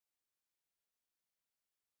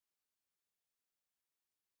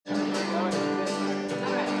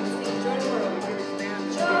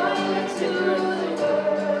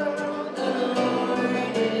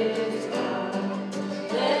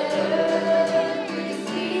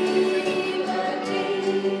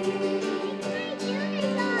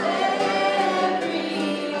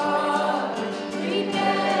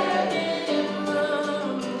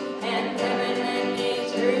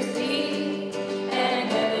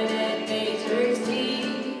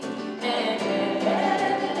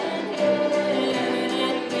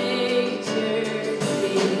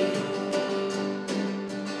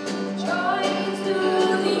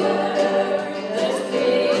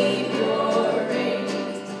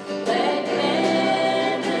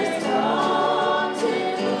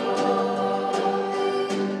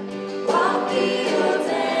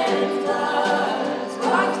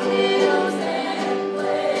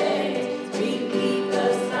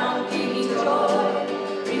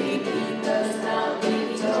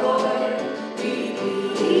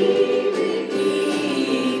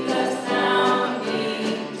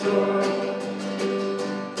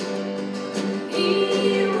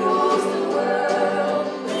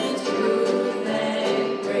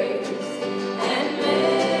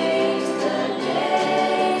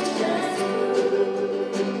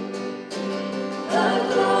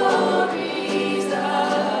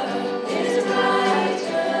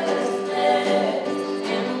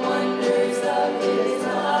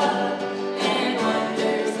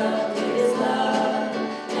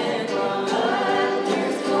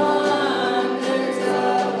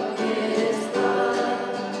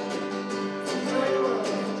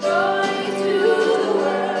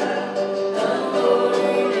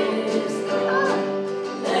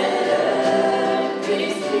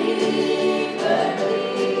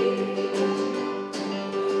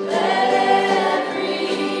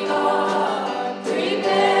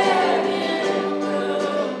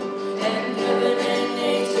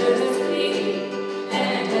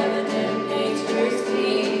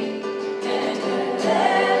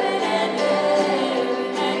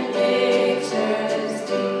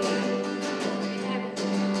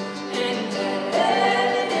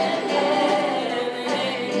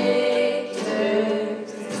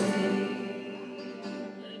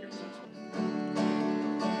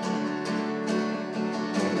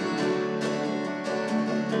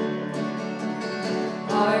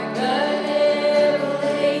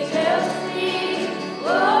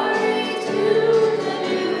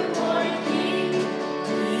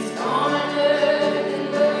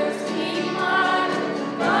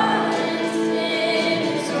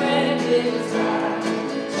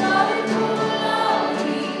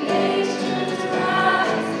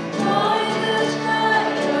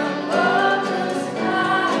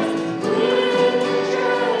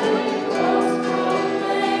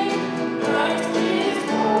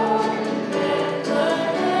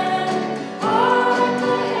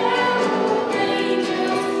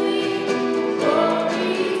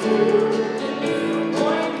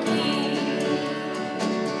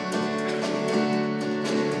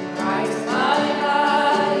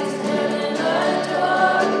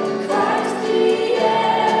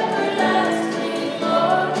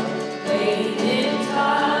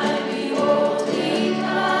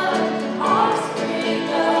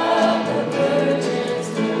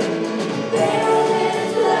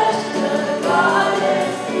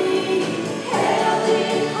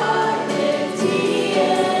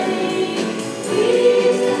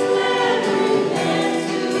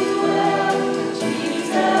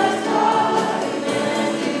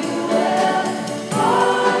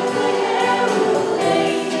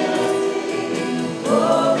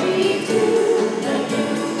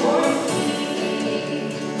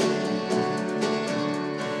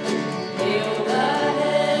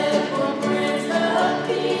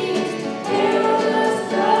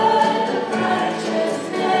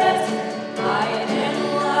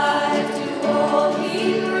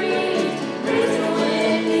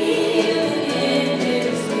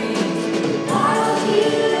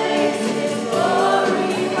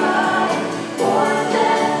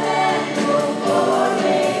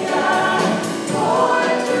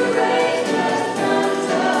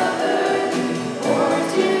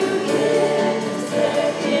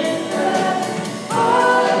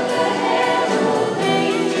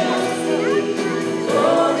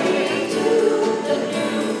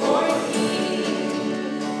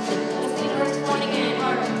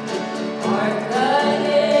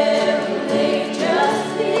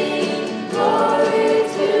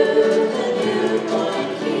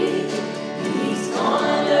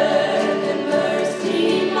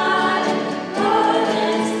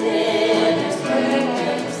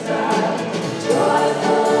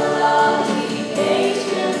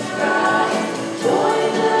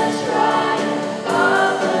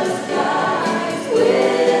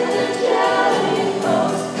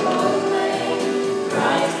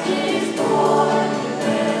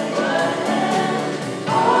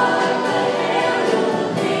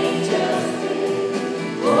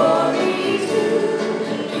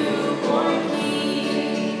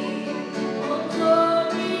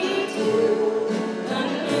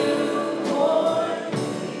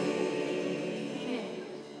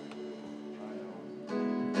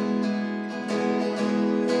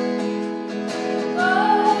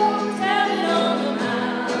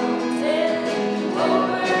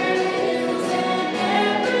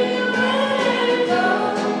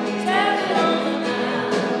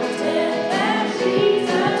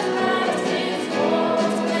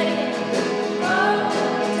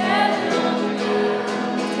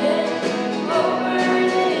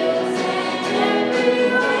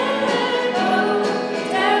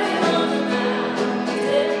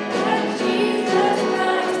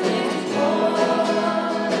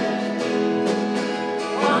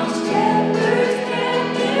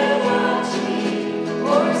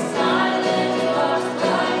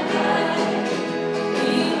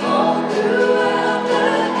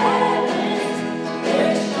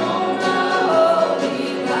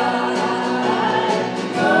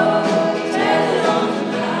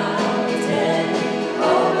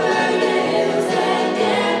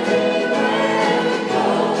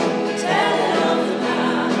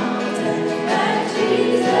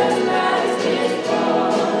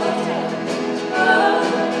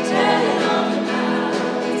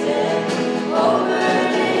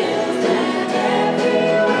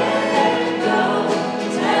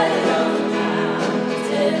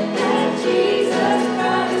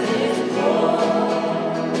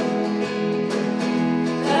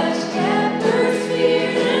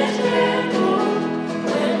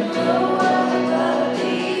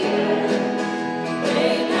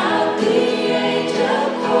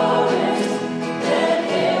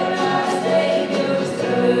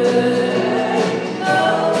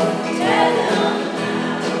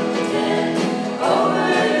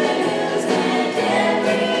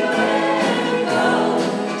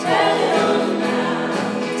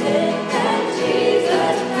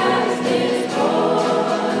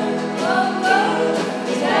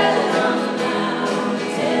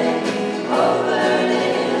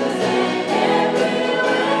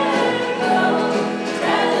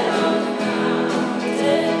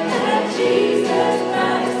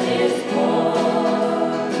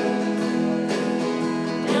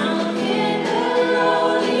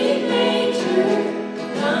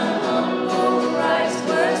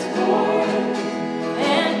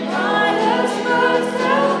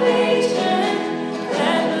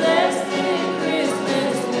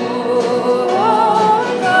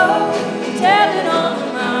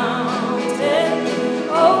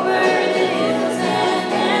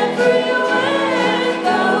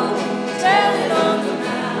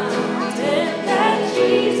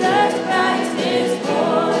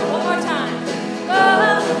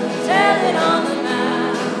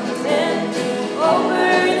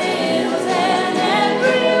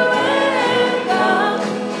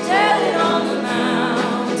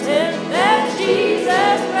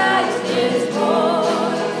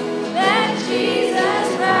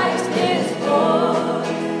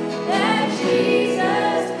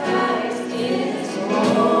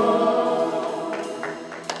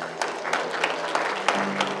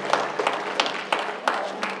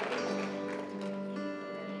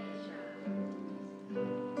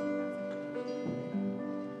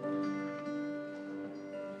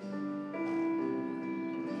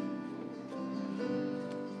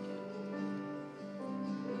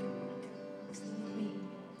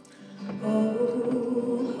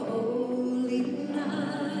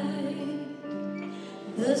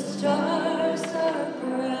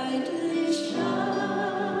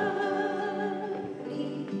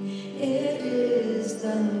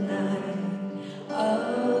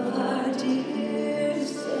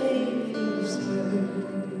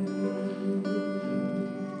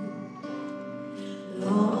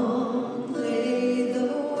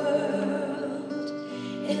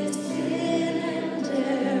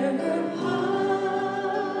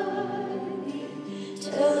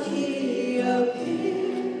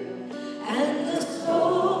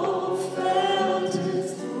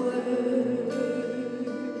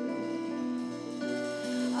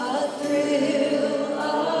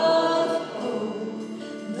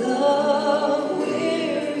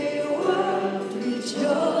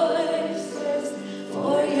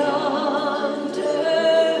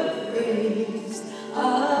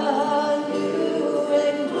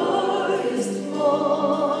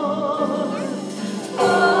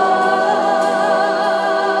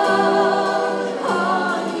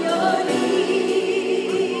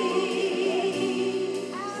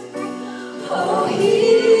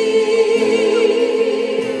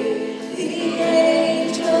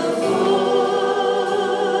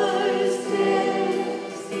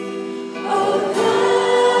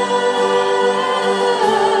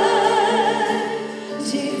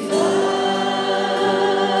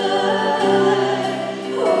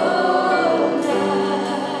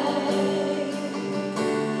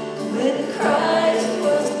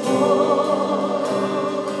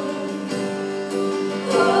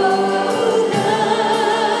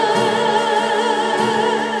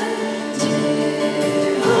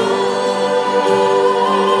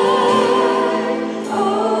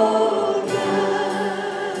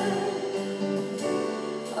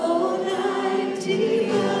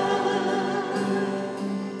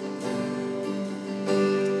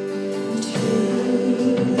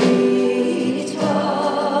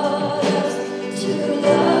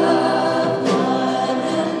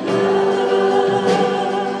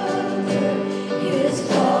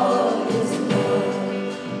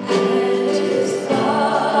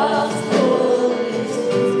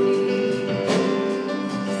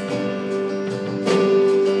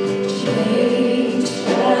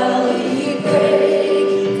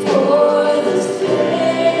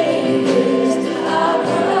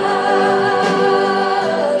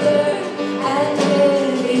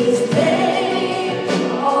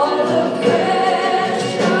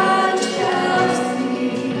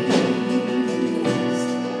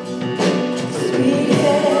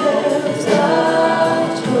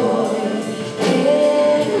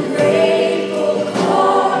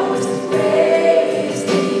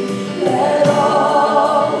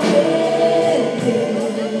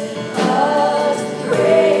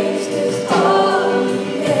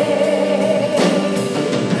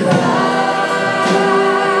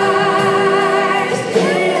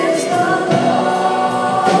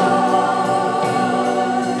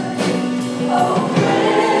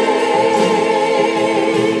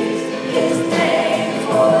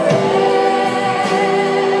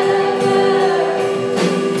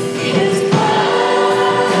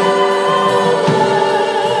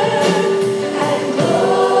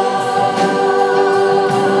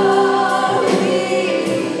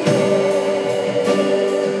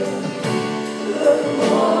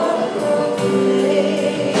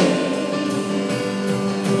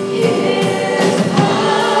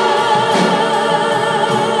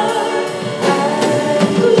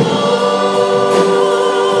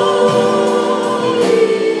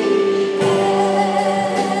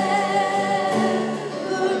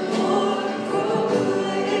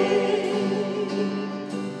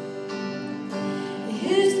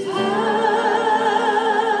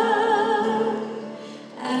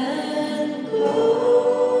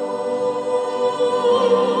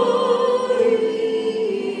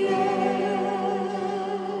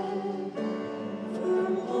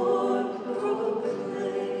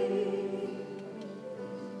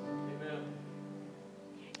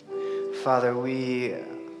Father, we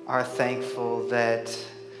are thankful that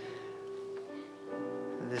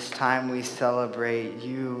this time we celebrate,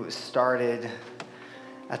 you started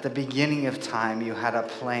at the beginning of time. You had a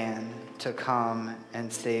plan to come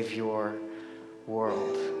and save your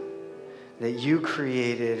world that you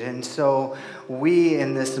created. And so we,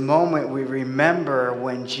 in this moment, we remember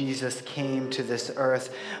when Jesus came to this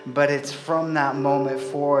earth, but it's from that moment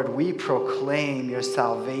forward we proclaim your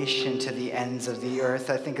salvation to the ends of the earth.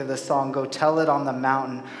 I think of the song, "Go Tell It on the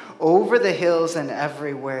Mountain, over the hills and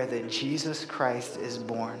everywhere, that Jesus Christ is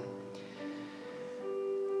born."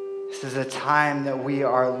 This is a time that we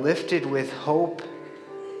are lifted with hope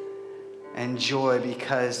and joy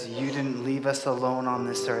because you didn't leave us alone on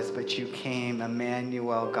this earth, but you came,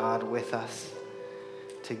 Emmanuel, God with us,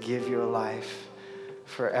 to give your life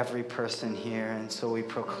for every person here. And so we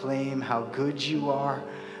proclaim how good you are,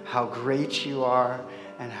 how great you are,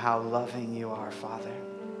 and how loving you are, Father.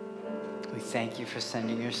 We thank you for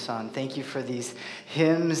sending your Son. Thank you for these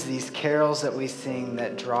hymns, these carols that we sing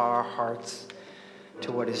that draw our hearts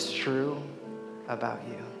to what is true about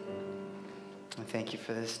you. And thank you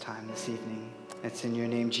for this time this evening. It's in your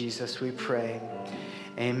name, Jesus, we pray.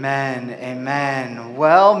 Amen. Amen.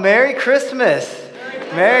 Well, Merry Christmas.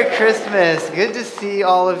 Merry Christmas. Good to see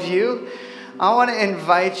all of you. I want to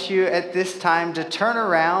invite you at this time to turn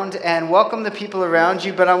around and welcome the people around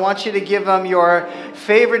you, but I want you to give them your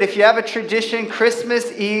favorite, if you have a tradition,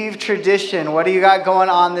 Christmas Eve tradition. What do you got going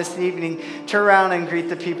on this evening? Turn around and greet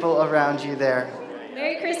the people around you there.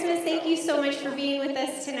 Merry Christmas. Thank you so much for being with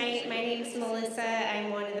us tonight. My name is Melissa. I'm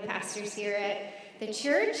one of the pastors here at the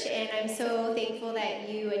church, and I'm so thankful that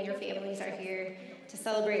you and your families are here to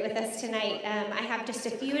celebrate with us tonight. I have just a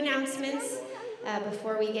few announcements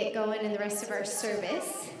before we get going in the rest of our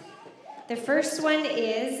service. The first one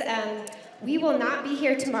is we will not be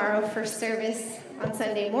here tomorrow for service on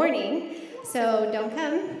Sunday morning, so don't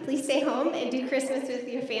come. Please stay home and do Christmas with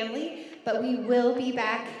your family, but we will be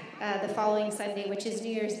back the following Sunday, which is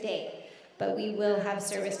New Year's Day, but we will have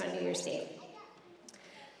service on New Year's Day.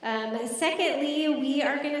 Secondly, we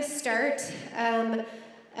are going to start a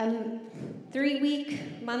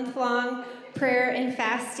 3-week, month-long prayer and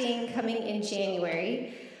fasting coming in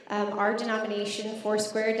January. Our denomination,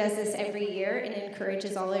 Foursquare, does this every year and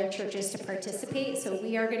encourages all our churches to participate, so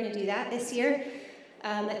we are going to do that this year.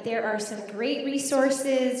 There are some great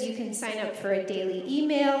resources. You can sign up for a daily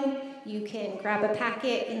email. You can grab a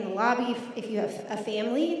packet in the lobby if you have a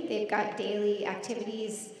family. They've got daily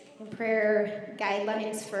activities and prayer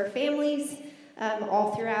guidelines for families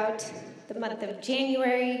all throughout the month of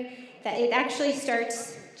January. It actually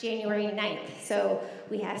starts January 9th, so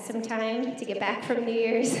we have some time to get back from New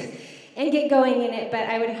Year's and get going in it, but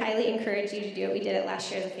I would highly encourage you to do it. We did it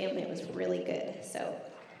last year as a family. It was really good.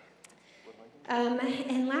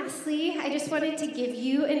 And lastly, I just wanted to give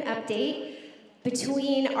you an update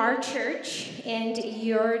between our church and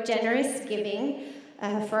your generous giving.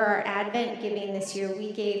 For our Advent giving this year,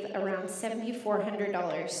 we gave around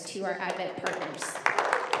 $7,400 to our Advent partners.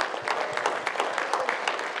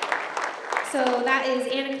 So that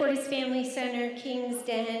is Anacortes Family Center, King's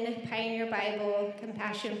Den, Pioneer Bible,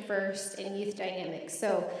 Compassion First, and Youth Dynamics.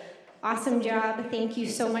 So awesome job. Thank you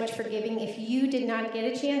so much for giving. If you did not get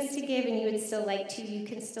a chance to give and you would still like to, you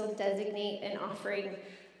can still designate an offering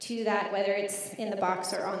to that, whether it's in the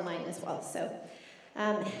box or online as well. So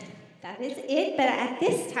that is it. But at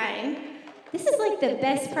this time, this is like the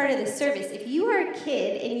best part of the service. If you are a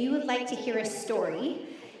kid and you would like to hear a story,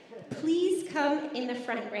 please come in the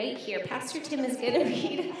front right here. Pastor Tim is going to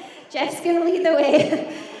read. Jeff's going to lead the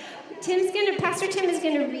way. Pastor Tim is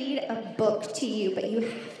going to read a book to you, but you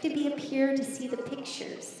have to be up here to see the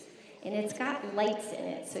pictures. And it's got lights in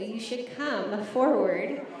it, so you should come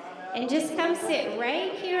forward and just come sit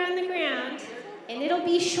right here on the ground. And it'll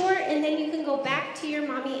be short, and then you can go back to your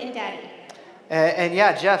mommy and daddy. And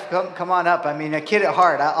yeah, Jeff, come on up. I mean, a kid at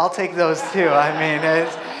heart, I'll take those too. I mean,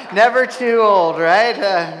 it's never too old,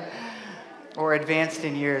 right? Or advanced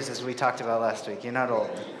in years, as we talked about last week. You're not old,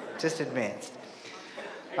 just advanced.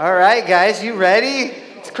 All right, guys, you ready?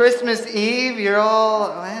 It's Christmas Eve. You're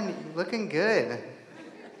all, man, looking good.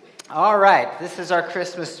 All right, this is our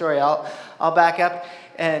Christmas story. I'll back up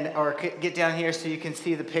or get down here so you can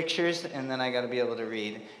see the pictures, and then I got to be able to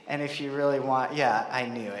read. And if you really want, yeah, I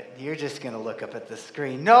knew it. You're just going to look up at the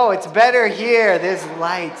screen. No, it's better here. There's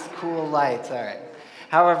lights, cool lights. All right,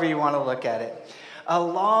 however you want to look at it. A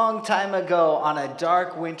long time ago, on a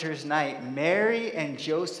dark winter's night, Mary and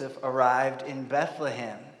Joseph arrived in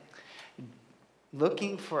Bethlehem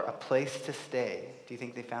looking for a place to stay. Do you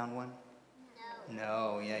think they found one?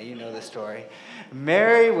 No, yeah, you know the story.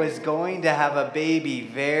 Mary was going to have a baby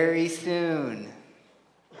very soon.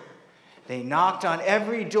 They knocked on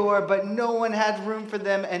every door, but no one had room for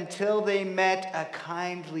them until they met a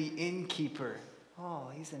kindly innkeeper. Oh,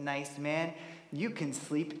 he's a nice man. You can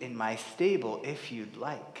sleep in my stable if you'd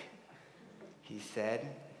like, he said.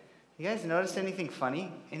 You guys notice anything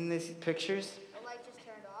funny in these pictures? The light just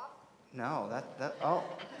turned off? No, oh,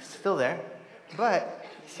 it's still there. But,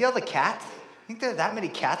 see all the cats? I think there are that many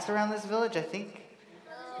cats around this village, I think.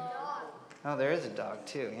 Oh, there is a dog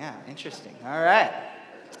too. Yeah, interesting. All right.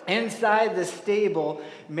 Inside the stable,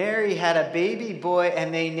 Mary had a baby boy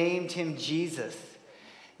and they named him Jesus.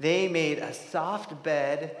 They made a soft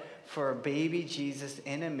bed for baby Jesus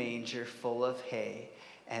in a manger full of hay.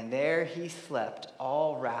 And there he slept,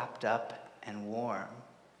 all wrapped up and warm.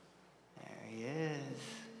 There he is.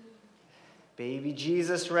 Baby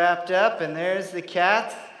Jesus wrapped up, and there's the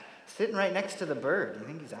cat sitting right next to the bird. You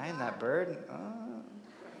think he's eyeing that bird? Oh.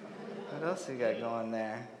 What else we got going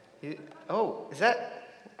there? Is that,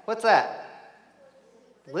 what's that?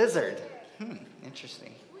 Lizard.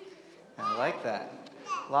 Interesting. I like that.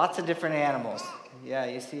 Lots of different animals. Yeah,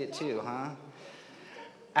 you see it too, huh?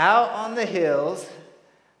 Out on the hills,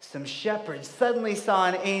 some shepherds suddenly saw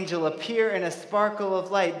an angel appear in a sparkle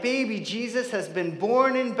of light. Baby Jesus has been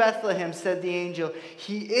born in Bethlehem, said the angel.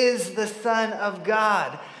 He is the Son of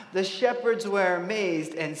God. The shepherds were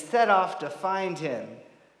amazed and set off to find him.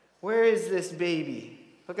 Where is this baby?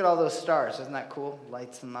 Look at all those stars. Isn't that cool?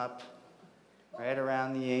 Lights them up right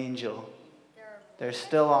around the angel. They're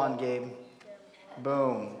still on, Gabe.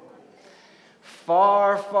 Boom.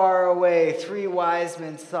 Far, far away, 3 wise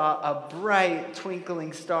men saw a bright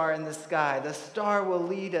twinkling star in the sky. The star will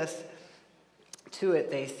lead us to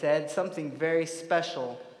it, they said. Something very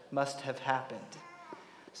special must have happened.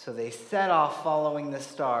 So they set off following the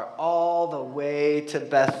star all the way to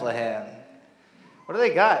Bethlehem. What do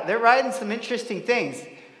they got? They're riding some interesting things.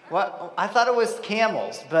 What? I thought it was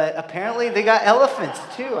camels, but apparently they got elephants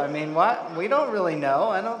too. I mean, what? We don't really know.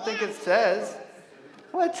 I don't think it says.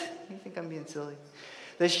 What? You think I'm being silly?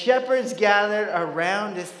 The shepherds gathered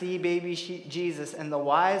around to see baby Jesus, and the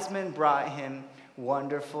wise men brought him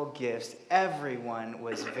wonderful gifts. Everyone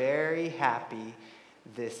was very happy.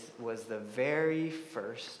 This was the very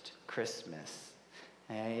first Christmas.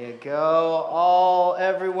 There you go.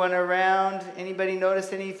 Everyone around. Anybody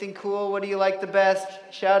notice anything cool? What do you like the best?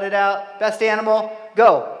 Shout it out. Best animal?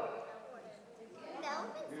 Go.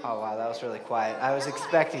 Oh, wow, that was really quiet. I was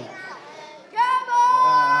expecting.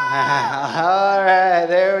 All right,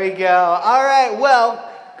 there we go. All right,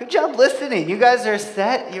 well, good job listening. You guys are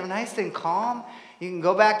set. You're nice and calm. You can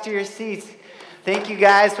go back to your seats. Thank you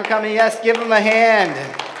guys for coming. Yes, give them a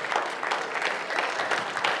hand.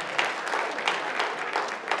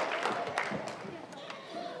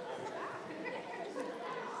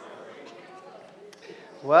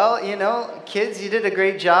 Well, kids, you did a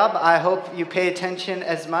great job. I hope you pay attention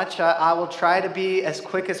as much. I will try to be as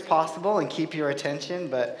quick as possible and keep your attention,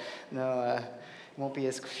 but no, it won't be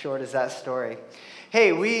as short as that story.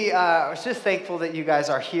 Hey, we are just thankful that you guys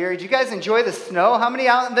are here. Did you guys enjoy the snow? How many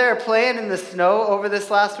out there are playing in the snow over this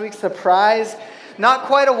last week? Surprise. Not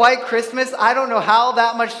quite a white Christmas. I don't know how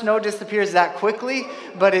that much snow disappears that quickly,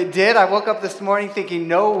 but it did. I woke up this morning thinking,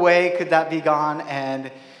 no way could that be gone, and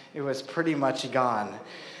it was pretty much gone.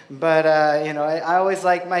 But, I always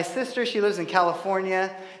like my sister. She lives in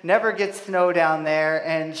California, never gets snow down there,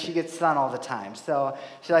 and she gets sun all the time. So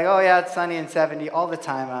she's like, oh, yeah, it's sunny and 70 all the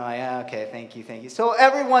time. I'm like, yeah, okay, thank you. So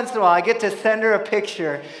every once in a while, I get to send her a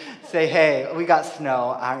picture, say, hey, we got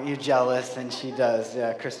snow. Aren't you jealous? And she does,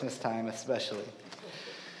 Christmas time especially.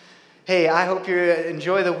 Hey, I hope you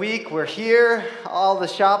enjoy the week. We're here. All the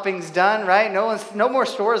shopping's done, right? No more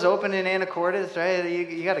stores open in Anacortes, right?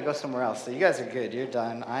 You got to go somewhere else. So you guys are good. You're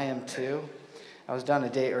done. I am too. I was done a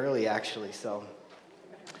day early, actually, so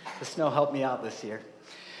the snow helped me out this year.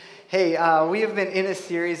 Hey, we have been in a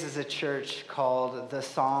series as a church called The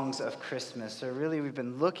Songs of Christmas. So really, we've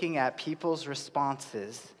been looking at people's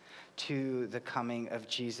responses to the coming of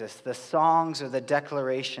Jesus. The songs or the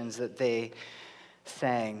declarations that they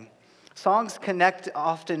sang. Songs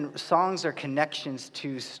are connections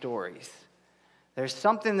to stories. There's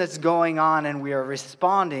something that's going on, and we are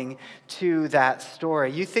responding to that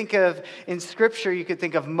story. You think of, in Scripture, you could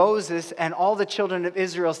think of Moses and all the children of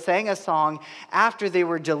Israel sang a song after they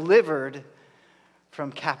were delivered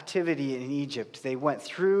from captivity in Egypt. They went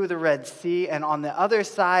through the Red Sea, and on the other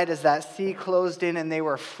side, as that sea closed in and they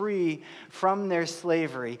were free from their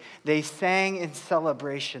slavery, they sang in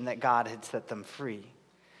celebration that God had set them free.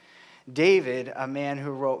 David, a man who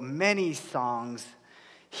wrote many songs,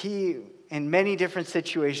 He, in many different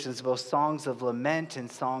situations, both songs of lament and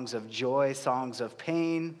songs of joy, songs of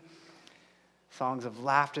pain, songs of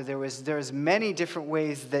laughter, there's many different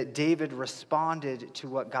ways that David responded to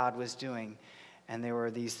what God was doing. And there were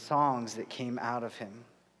these songs that came out of him.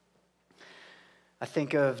 I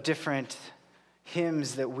think of different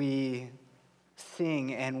hymns that we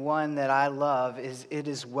sing, and one that I love is "It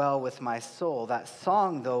Is Well With My Soul." That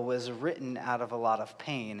song, though, was written out of a lot of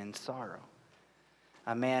pain and sorrow.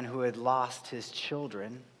 A man who had lost his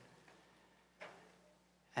children,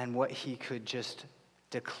 and what he could just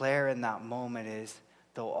declare in that moment is,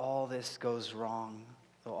 though all this goes wrong,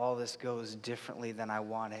 though all this goes differently than I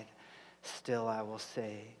wanted, still I will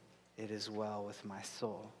say, it is well with my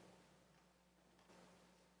soul.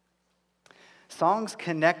 Songs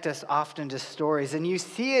connect us often to stories, and you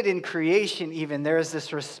see it in creation even. There is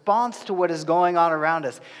this response to what is going on around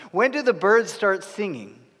us. When do the birds start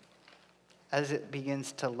singing? As it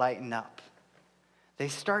begins to lighten up. They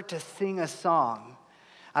start to sing a song.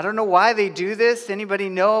 I don't know why they do this. Anybody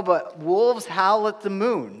know? But wolves howl at the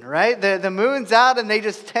moon, right? The moon's out, and they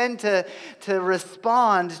just tend to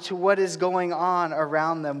respond to what is going on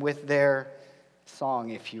around them with their song,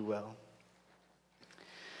 if you will.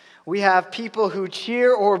 We have people who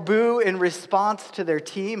cheer or boo in response to their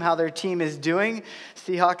team, how their team is doing.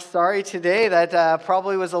 Seahawks, sorry today. That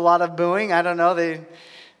probably was a lot of booing. I don't know. They're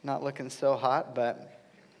not looking so hot, but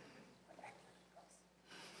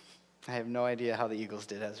I have no idea how the Eagles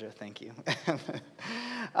did, Ezra. Thank you.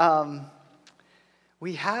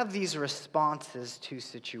 We have these responses to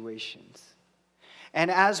situations. And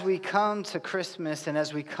as we come to Christmas and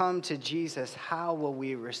as we come to Jesus, how will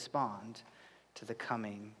we respond to the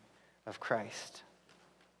coming of Christ?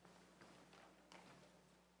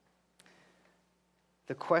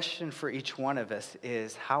 The question for each one of us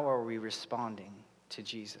is, how are we responding to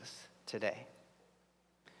Jesus today?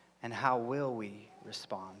 And how will we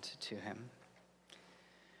respond to him?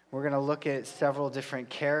 We're going to look at several different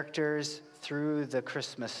characters through the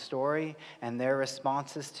Christmas story and their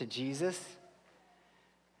responses to Jesus.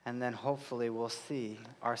 And then hopefully we'll see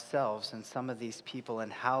ourselves and some of these people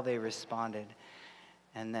and how they responded.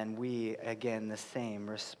 And then we, again, the same,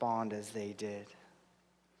 respond as they did.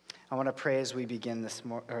 I want to pray as we begin this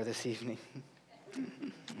evening.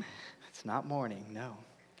 It's not morning, no.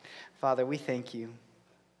 Father, we thank you.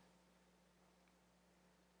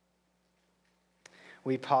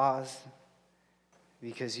 We pause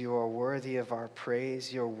because you are worthy of our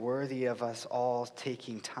praise. You're worthy of us all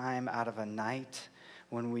taking time out of a night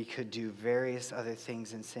when we could do various other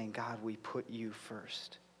things and saying, God, we put you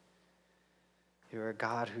first. You're a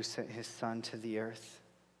God who sent his Son to the earth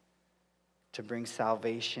to bring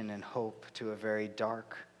salvation and hope to a very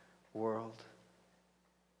dark world.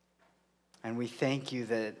 And we thank you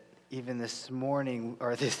that even this morning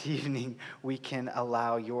or this evening, we can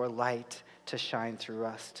allow your light to shine through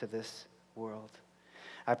us to this world.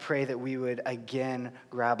 I pray that we would again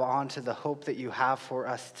grab onto the hope that you have for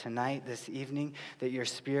us tonight, this evening, that your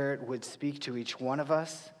Spirit would speak to each one of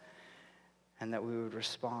us, and that we would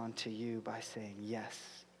respond to you by saying yes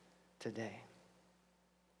today.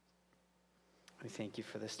 We thank you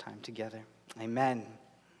for this time together. Amen.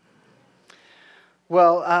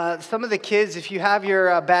 Well, some of the kids, if you have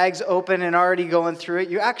your bags open and already going through it,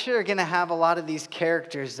 you actually are going to have a lot of these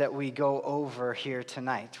characters that we go over here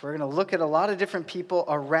tonight. We're going to look at a lot of different people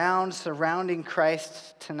surrounding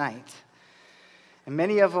Christ tonight. And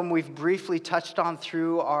many of them we've briefly touched on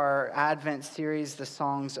through our Advent series, The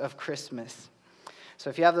Songs of Christmas. So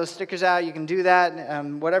if you have those stickers out, you can do that.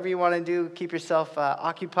 Whatever you want to do, keep yourself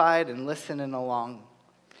occupied and listening along.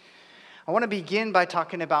 I want to begin by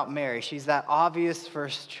talking about Mary. She's that obvious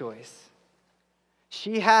first choice.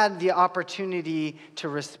 She had the opportunity to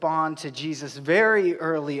respond to Jesus very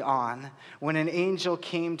early on when an angel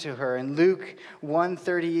came to her. In Luke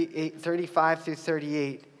 1:35 through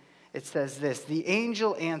 38, it says this, "The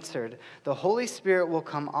angel answered, 'The Holy Spirit will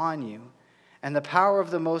come on you, and the power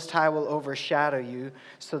of the Most High will overshadow you,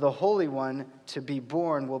 so the Holy One to be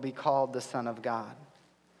born will be called the Son of God.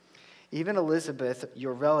 Even Elizabeth,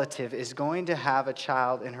 your relative, is going to have a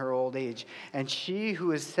child in her old age, and she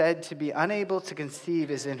who is said to be unable to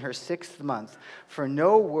conceive is in her 6th month, for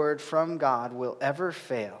no word from God will ever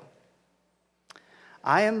fail.'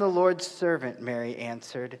 'I am the Lord's servant,' Mary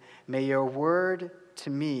answered. 'May your word to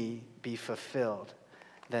me be fulfilled.'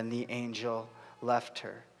 Then the angel left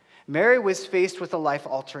her." Mary was faced with a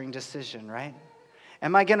life-altering decision, right?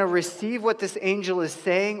 Am I going to receive what this angel is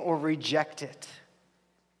saying or reject it?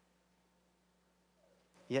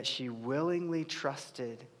 Yet she willingly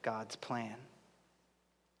trusted God's plan.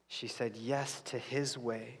 She said yes to his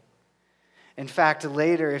way. In fact,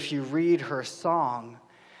 later, if you read her song,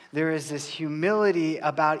 there is this humility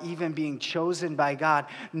about even being chosen by God,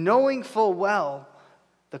 knowing full well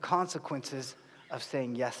the consequences of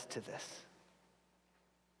saying yes to this.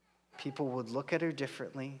 People would look at her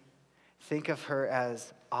differently, think of her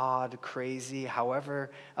as odd, crazy,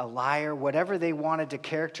 however, a liar, whatever they wanted to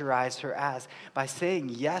characterize her as. By saying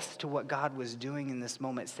yes to what God was doing in this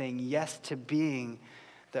moment, saying yes to being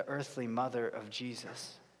the earthly mother of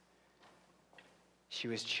Jesus, she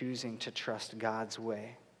was choosing to trust God's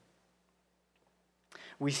way.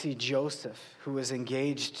 We see Joseph, who was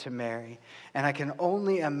engaged to Mary, and I can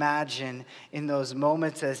only imagine in those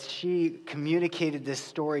moments as she communicated this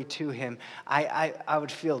story to him, I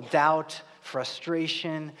would feel doubt,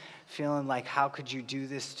 frustration, feeling like, how could you do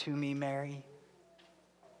this to me, Mary?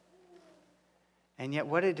 And yet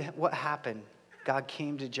what happened? God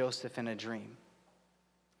came to Joseph in a dream.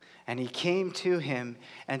 And he came to him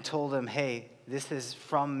and told him, hey, this is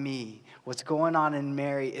from me. What's going on in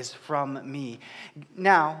Mary is from me.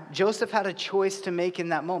 Now, Joseph had a choice to make in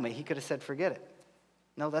that moment. He could have said, forget it.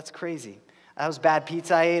 No, that's crazy. That was bad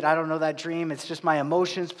pizza I ate. I don't know that dream. It's just my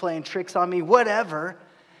emotions playing tricks on me. Whatever.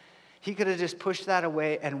 He could have just pushed that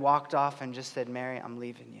away and walked off and just said, Mary, I'm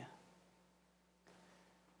leaving you.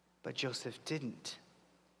 But Joseph didn't.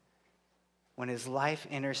 When his life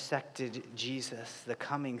intersected Jesus, the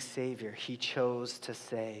coming Savior, he chose to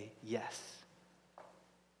say yes.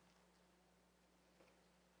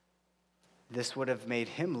 This would have made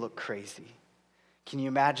him look crazy. Can you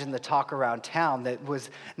imagine the talk around town that was,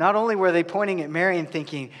 not only were they pointing at Mary and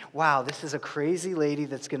thinking, wow, this is a crazy lady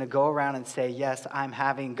that's going to go around and say, yes, I'm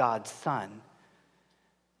having God's son.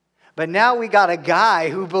 But now we got a guy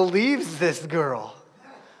who believes this girl.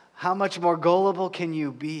 How much more gullible can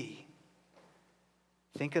you be?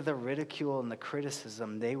 Think of the ridicule and the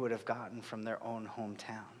criticism they would have gotten from their own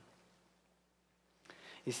hometown.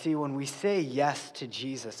 You see, when we say yes to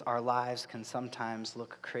Jesus, our lives can sometimes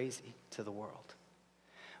look crazy to the world.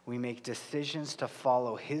 We make decisions to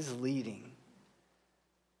follow his leading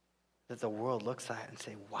that the world looks at and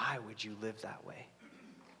say, why would you live that way?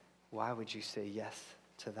 Why would you say yes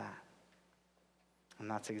to that?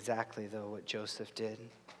 And that's exactly, though, what Joseph did.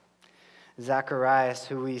 Zacharias,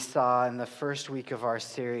 who we saw in the first week of our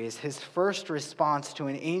series, his first response to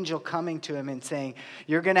an angel coming to him and saying,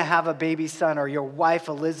 you're going to have a baby son, or your wife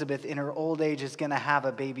Elizabeth in her old age is going to have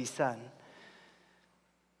a baby son.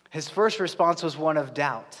 His first response was one of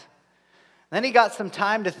doubt. Then he got some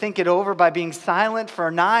time to think it over by being silent for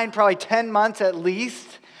 9, probably 10 months at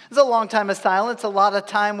least. It's a long time of silence, a lot of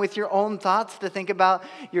time with your own thoughts to think about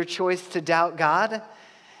your choice to doubt God.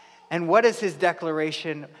 And what is his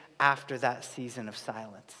declaration after that season of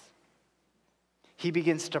silence? He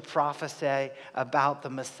begins to prophesy about the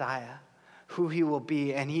Messiah, who he will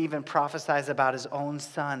be, and he even prophesies about his own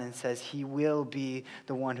son and says he will be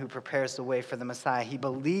the one who prepares the way for the Messiah. He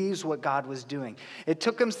believes what God was doing. It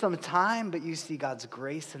took him some time, but you see God's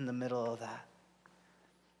grace in the middle of that.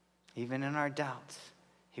 Even in our doubts,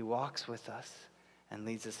 he walks with us and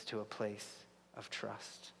leads us to a place of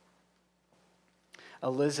trust.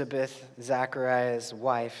 Elizabeth, Zachariah's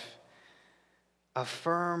wife,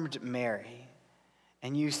 affirmed Mary.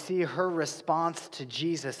 And you see her response to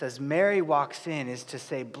Jesus as Mary walks in is to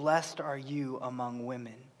say, blessed are you among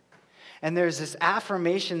women. And there's this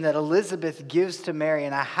affirmation that Elizabeth gives to Mary,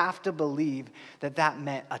 and I have to believe that that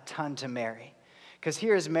meant a ton to Mary. Because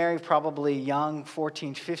here is Mary, probably young,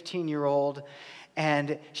 14, 15-year-old,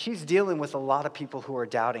 and she's dealing with a lot of people who are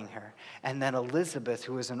doubting her. And then Elizabeth,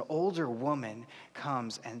 who is an older woman,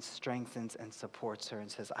 comes and strengthens and supports her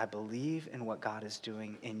and says, I believe in what God is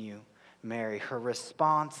doing in you, Mary. Her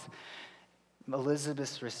response,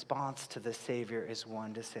 Elizabeth's response to the Savior is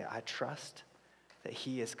one to say, I trust that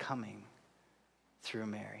he is coming through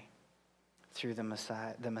Mary, through the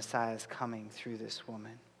Messiah. The Messiah is coming through this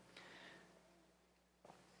woman.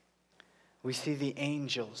 We see the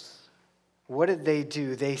angels. What did they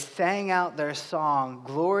do? They sang out their song,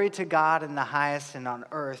 glory to God in the highest, and on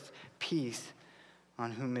earth peace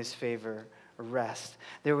on whom his favor rests.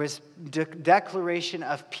 There was declaration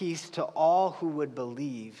of peace to all who would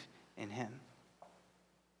believe in him.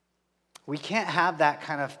 We can't have that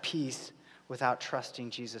kind of peace without trusting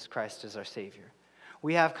Jesus Christ as our Savior.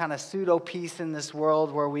 We have kind of pseudo peace in this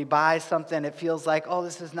world where we buy something, it feels like, oh,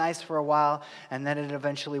 this is nice for a while, and then it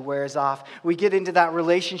eventually wears off. We get into that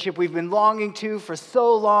relationship we've been longing to for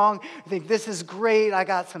so long. We think, this is great, I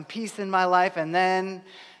got some peace in my life, and then,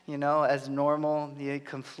 you know, as normal, the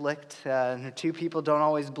conflict, and two people don't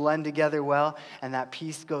always blend together well, and that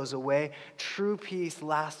peace goes away. True peace,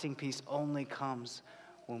 lasting peace, only comes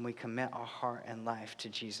when we commit our heart and life to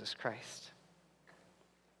Jesus Christ.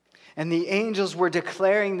 And the angels were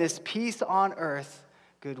declaring this peace on earth,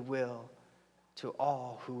 goodwill to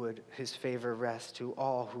all who would his favor rest, to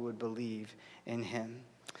all who would believe in him.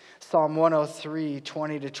 Psalm 103,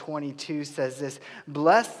 20-22 says this,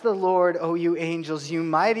 "Bless the Lord, O you angels, you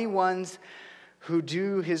mighty ones who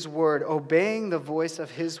do his word, obeying the voice of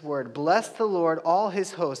his word. Bless the Lord, all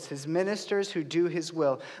his hosts, his ministers who do his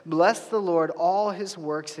will. Bless the Lord, all his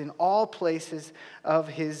works in all places of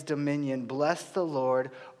his dominion. Bless the Lord,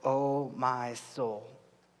 O my soul."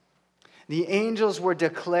 The angels were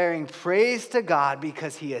declaring praise to God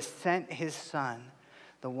because he has sent his son,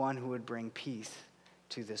 the one who would bring peace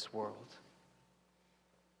to this world.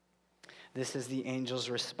 This is the angels'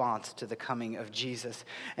 response to the coming of Jesus.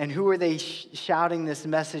 And who were they shouting this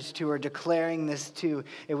message to or declaring this to?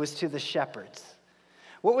 It was to the shepherds.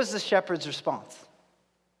 What was the shepherds' response?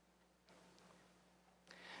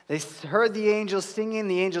 They heard the angels singing.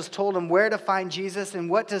 The angels told them where to find Jesus. And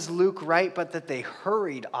what does Luke write? But that they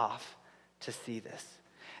hurried off to see this.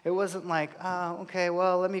 It wasn't like, okay,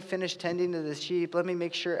 well, let me finish tending to the sheep. Let me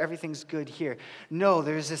make sure everything's good here. No,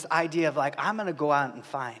 there's this idea of like, I'm going to go out and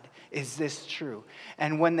find, is this true?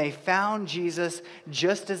 And when they found Jesus,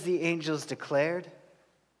 just as the angels declared,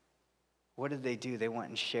 what did they do? They went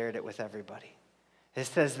and shared it with everybody. It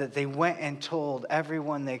says that they went and told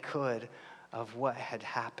everyone they could of what had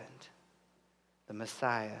happened. The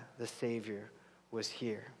Messiah, the Savior, was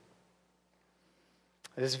here.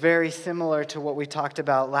 It is very similar to what we talked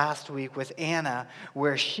about last week with Anna,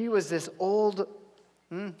 where she was this old,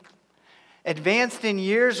 advanced in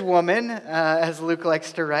years woman, as Luke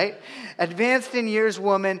likes to write, advanced in years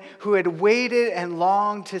woman who had waited and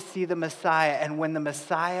longed to see the Messiah. And when the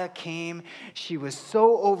Messiah came, she was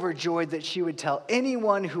so overjoyed that she would tell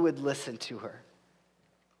anyone who would listen to her.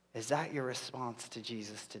 Is that your response to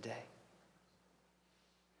Jesus today?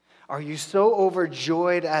 Are you so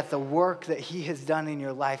overjoyed at the work that he has done in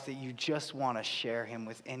your life that you just want to share him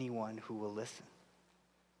with anyone who will listen?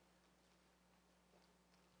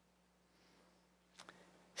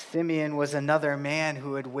 Simeon was another man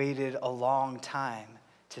who had waited a long time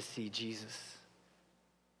to see Jesus.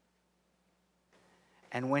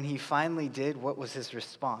 And when he finally did, what was his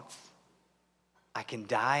response? I can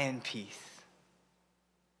die in peace.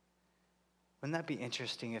 Wouldn't that be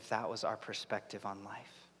interesting if that was our perspective on life?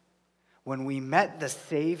 When we met the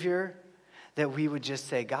Savior, that we would just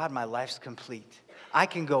say, God, my life's complete. I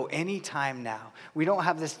can go anytime now. We don't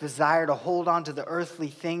have this desire to hold on to the earthly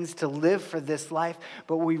things, to live for this life,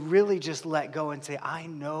 but we really just let go and say, I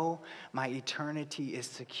know my eternity is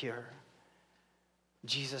secure.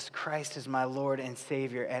 Jesus Christ is my Lord and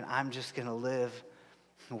Savior, and I'm just going to live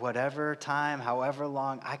whatever time, however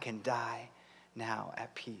long, I can die now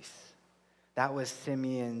at peace. That was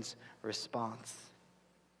Simeon's response.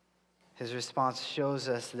 His response shows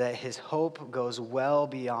us that his hope goes well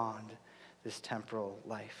beyond this temporal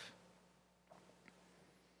life.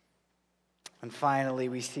 And finally,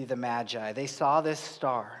 we see the Magi. They saw this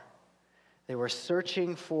star. They were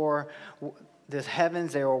searching for the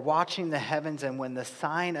heavens. They were watching the heavens. And when the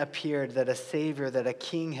sign appeared that a Savior, that a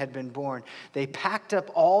King had been born, they packed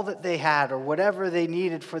up all that they had or whatever they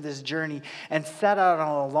needed for this journey and set out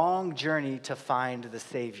on a long journey to find the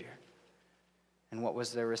Savior. And what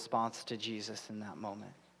was their response to Jesus in that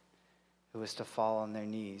moment? It was to fall on their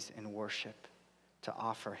knees in worship, to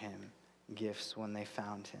offer him gifts when they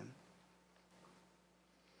found him.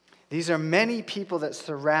 These are many people that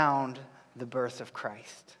surround the birth of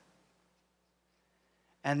Christ.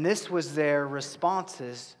 And this was their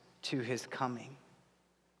responses to his coming.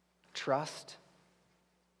 Trust,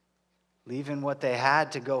 leaving what they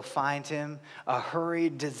had to go find him, a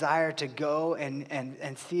hurried desire to go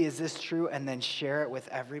and see, is this true, and then share it with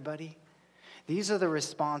everybody. These are the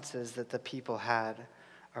responses that the people had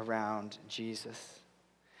around Jesus.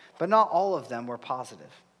 But not all of them were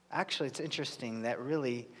positive. Actually, it's interesting that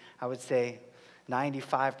really, I would say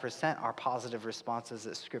 95% are positive responses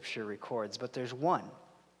that Scripture records. But there's one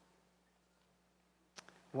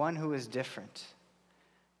who is different.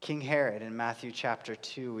 King Herod, in Matthew chapter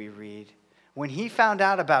 2, we read, when he found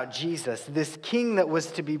out about Jesus, this king that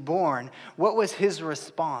was to be born, what was his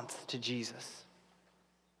response to Jesus?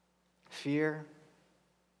 Fear,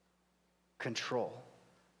 control.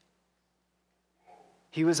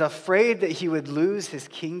 He was afraid that he would lose his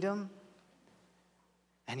kingdom,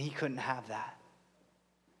 and he couldn't have that.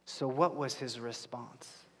 So what was his response?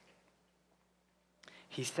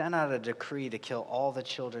 He sent out a decree to kill all the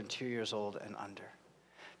children 2 years old and under,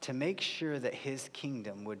 to make sure that his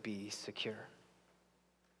kingdom would be secure.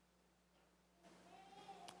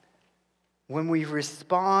 When we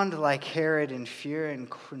respond like Herod in fear and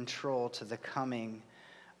control to the coming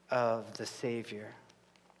of the Savior,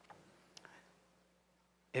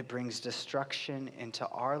 it brings destruction into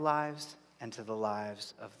our lives and to the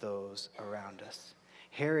lives of those around us.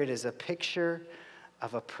 Herod is a picture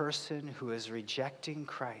of a person who is rejecting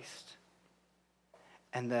Christ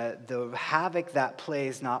and the havoc that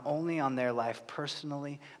plays not only on their life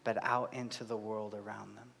personally, but out into the world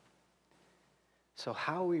around them. So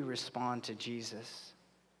how we respond to Jesus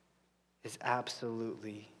is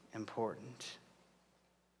absolutely important.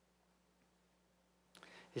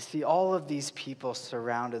 You see, all of these people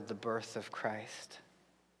surrounded the birth of Christ.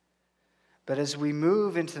 But as we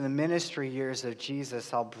move into the ministry years of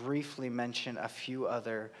Jesus, I'll briefly mention a few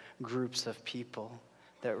other groups of people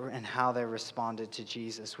and how they responded to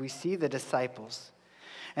Jesus. We see the disciples,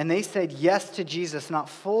 and they said yes to Jesus, not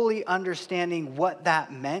fully understanding what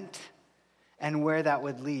that meant and where that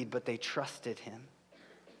would lead, but they trusted him,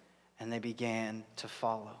 and they began to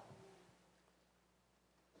follow.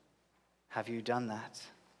 Have you done that?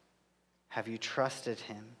 Have you trusted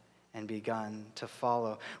him and begun to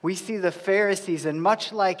follow? We see the Pharisees, and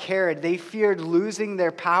much like Herod, they feared losing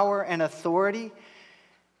their power and authority.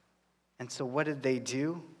 And so what did they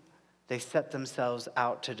do? They set themselves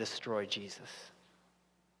out to destroy Jesus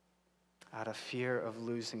out of fear of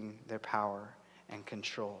losing their power and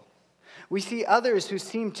control. We see others who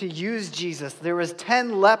seem to use Jesus. There was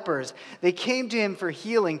 10 lepers. They came to him for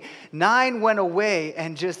healing. 9 went away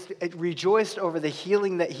and just rejoiced over the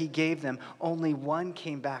healing that he gave them. Only 1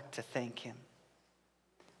 came back to thank him.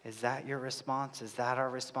 Is that your response? Is that our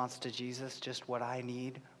response to Jesus? Just what I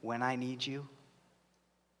need when I need you?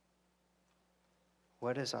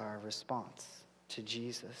 What is our response to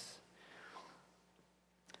Jesus?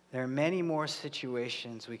 There are many more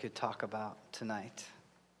situations we could talk about tonight.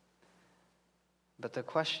 But the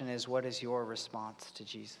question is, what is your response to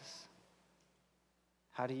Jesus?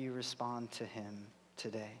 How do you respond to him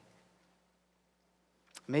today?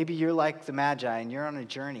 Maybe you're like the Magi and you're on a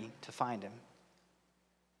journey to find him.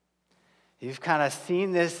 You've kind of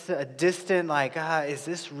seen this distant, is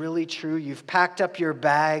this really true? You've packed up your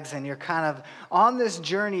bags and you're kind of on this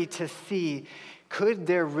journey to see, could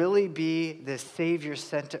there really be this Savior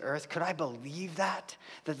sent to earth? Could I believe that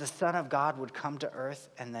the Son of God would come to earth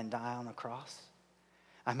and then die on the cross?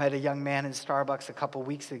 I met a young man in Starbucks a couple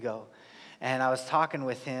weeks ago, and I was talking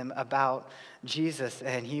with him about Jesus,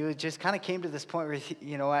 and he just kind of came to this point where,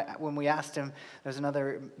 when we asked him, there's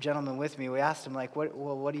another gentleman with me, we asked him,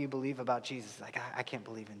 what do you believe about Jesus? I can't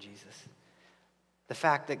believe in Jesus. The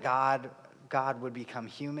fact that God would become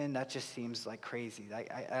human, that just seems like crazy.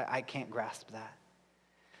 I can't grasp that.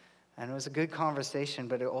 And it was a good conversation,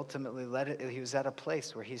 but it ultimately he was at a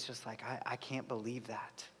place where he's just like, I can't believe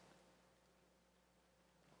that.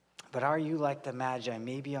 But are you like the Magi,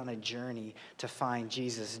 maybe on a journey to find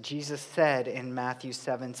Jesus? Jesus said in Matthew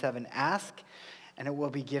 7:7, ask and it will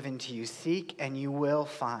be given to you. Seek and you will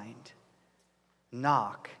find.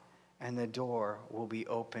 Knock and the door will be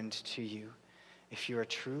opened to you. If you are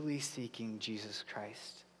truly seeking Jesus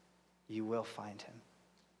Christ, you will find him.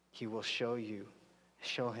 He will show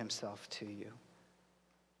himself to you.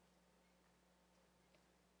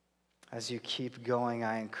 As you keep going,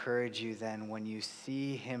 I encourage you then, when you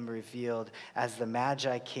see him revealed, as the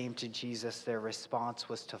Magi came to Jesus, their response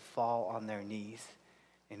was to fall on their knees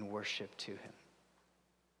in worship to him.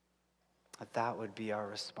 That would be our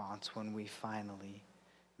response when we finally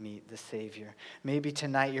meet the Savior. Maybe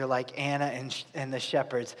tonight you're like Anna and the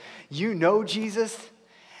shepherds. You know Jesus,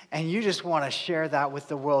 and you just want to share that with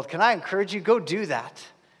the world. Can I encourage you? Go do that.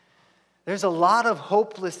 There's a lot of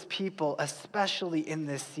hopeless people, especially in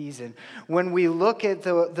this season. When we look at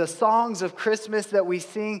the songs of Christmas that we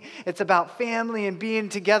sing, it's about family and being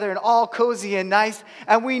together and all cozy and nice,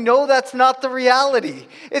 and we know that's not the reality.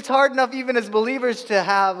 It's hard enough even as believers to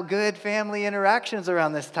have good family interactions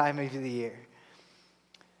around this time of the year.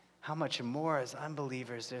 How much more as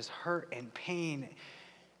unbelievers, there's hurt and pain,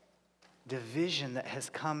 division that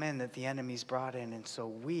has come in, that the enemy's brought in. And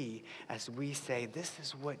so as we say, this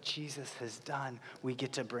is what Jesus has done, we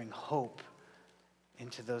get to bring hope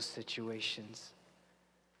into those situations.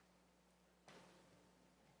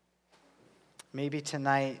 Maybe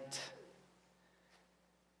tonight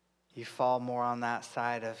you fall more on that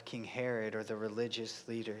side of King Herod or the religious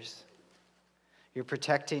leaders. You're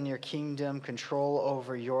protecting your kingdom. Control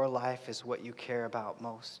over your life is what you care about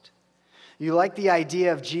most. You like the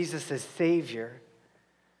idea of Jesus as Savior,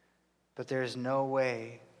 but there's no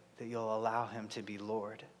way that you'll allow him to be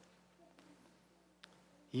Lord.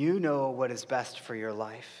 You know what is best for your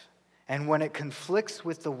life. And when it conflicts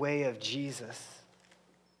with the way of Jesus,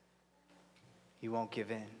 you won't give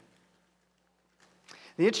in.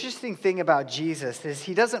 The interesting thing about Jesus is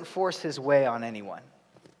he doesn't force his way on anyone.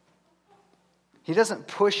 He doesn't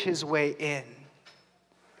push his way in.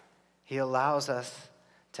 He allows us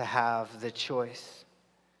to have the choice.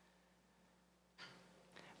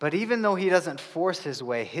 But even though he doesn't force his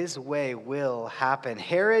way will happen.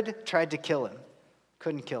 Herod tried to kill him,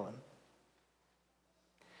 couldn't kill him.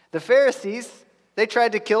 The Pharisees, they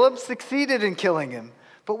tried to kill him, succeeded in killing him.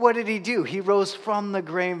 But what did he do? He rose from the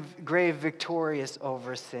grave victorious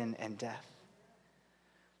over sin and death.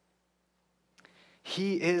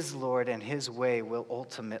 He is Lord, and his way will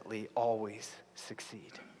ultimately always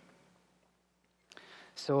succeed.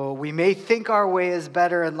 So we may think our way is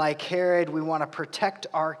better, and like Herod, we want to protect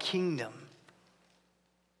our kingdom.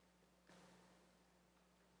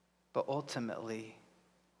 But ultimately,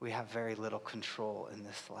 we have very little control in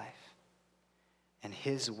this life. And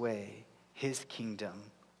his way, his kingdom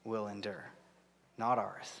will endure, not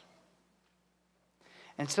ours.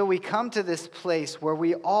 And so we come to this place where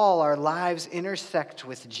our lives intersect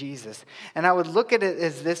with Jesus. And I would look at it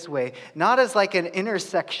as this way, not as like an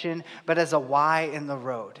intersection, but as a Y in the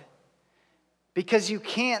road. Because you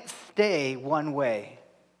can't stay one way.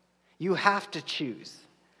 You have to choose.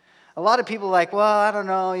 A lot of people are like, well, I don't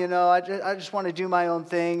know, I just want to do my own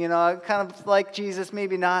thing, I kind of like Jesus,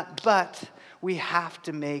 maybe not. But we have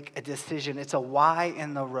to make a decision. It's a Y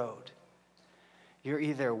in the road. You're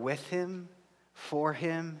either with him, for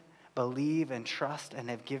him, believe and trust and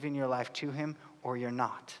have given your life to him, or you're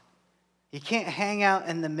not. You can't hang out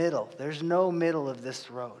in the middle. There's no middle of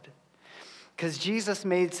this road. Because Jesus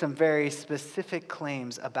made some very specific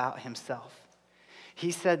claims about himself.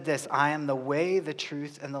 He said this, I am the way, the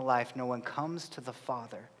truth, and the life. No one comes to the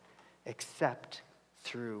Father except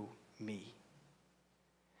through me.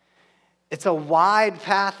 It's a wide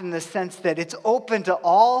path in the sense that it's open to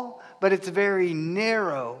all, but it's very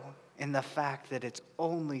narrow in the fact that it's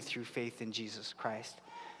only through faith in Jesus Christ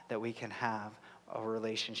that we can have a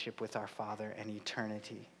relationship with our Father and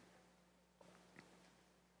eternity.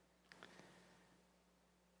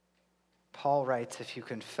 Paul writes, if you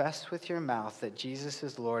confess with your mouth that Jesus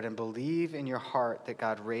is Lord and believe in your heart that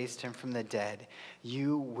God raised him from the dead,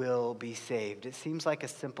 you will be saved. It seems like a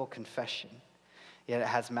simple confession, yet it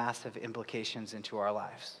has massive implications into our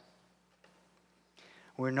lives.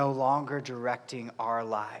 We're no longer directing our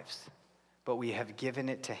lives, but we have given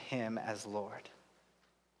it to him as Lord.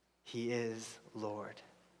 He is Lord.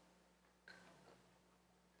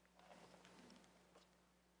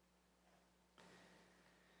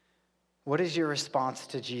 What is your response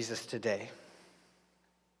to Jesus today?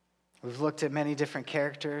 We've looked at many different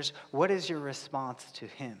characters. What is your response to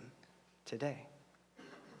him today?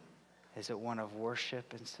 Is it one of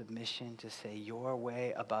worship and submission to say your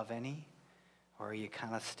way above any? Or are you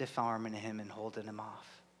kind of stiff-arming him and holding him off?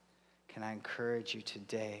 Can I encourage you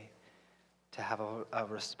today to have a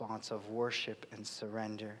response of worship and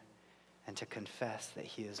surrender and to confess that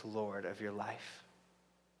he is Lord of your life?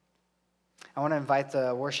 I want to invite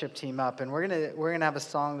the worship team up, and we're gonna have a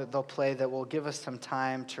song that they'll play that will give us some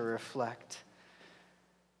time to reflect.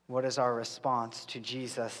 What is our response to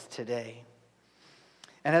Jesus today?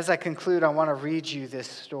 And as I conclude, I want to read you this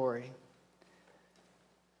story.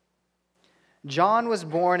 John was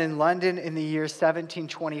born in London in the year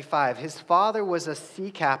 1725. His father was a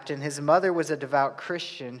sea captain. His mother was a devout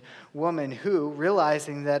Christian woman who,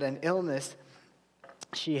 realizing that an illness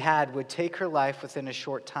she had would take her life within a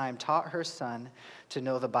short time, taught her son to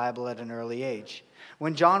know the Bible at an early age.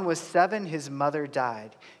 When John was 7, his mother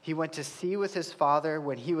died. He went to sea with his father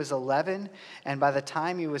when he was 11, and by the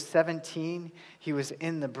time he was 17, he was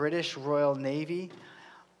in the British Royal Navy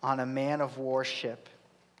on a man-of-war ship.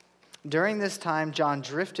 During this time, John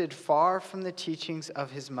drifted far from the teachings of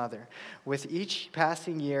his mother. With each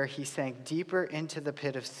passing year, he sank deeper into the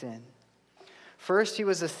pit of sin. First, he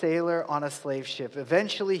was a sailor on a slave ship.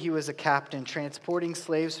 Eventually, he was a captain, transporting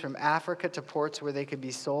slaves from Africa to ports where they could be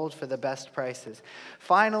sold for the best prices.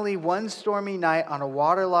 Finally, one stormy night on a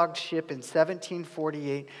waterlogged ship in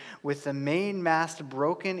 1748, with the main mast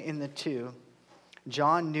broken in the two,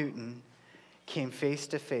 John Newton came face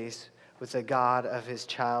to face with the God of his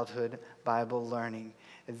childhood Bible learning.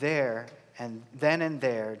 There, and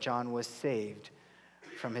there, John was saved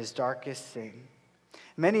from his darkest sin.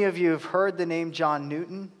 Many of you have heard the name John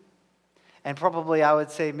Newton, and probably I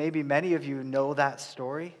would say maybe many of you know that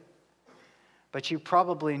story, but you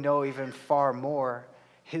probably know even far more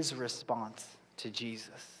his response to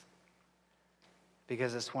Jesus,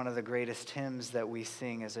 because it's one of the greatest hymns that we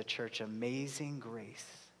sing as a church, Amazing Grace,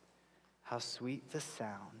 how sweet the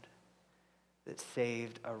sound that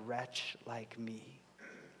saved a wretch like me.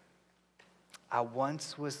 I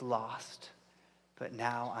once was lost, but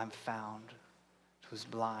now I'm found, was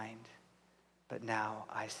blind, but now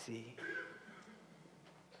I see.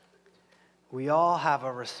 We all have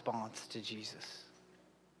a response to Jesus.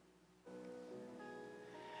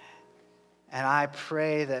 And I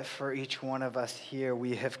pray that for each one of us here,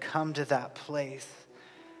 we have come to that place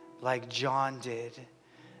like John did,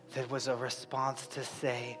 that was a response to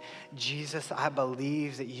say, Jesus, I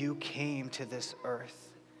believe that you came to this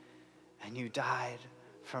earth and you died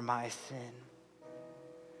for my sin.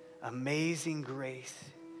 Amazing grace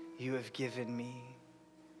you have given me,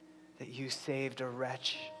 that you saved a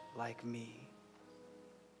wretch like me.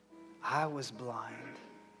 I was blind,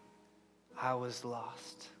 I was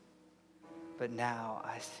lost, but now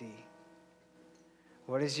I see.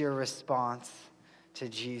 What is your response to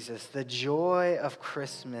Jesus? The joy of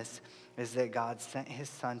Christmas is that God sent his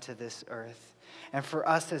son to this earth. And for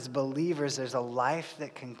us as believers, there's a life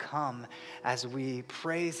that can come as we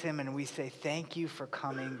praise him and we say, thank you for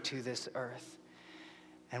coming to this earth.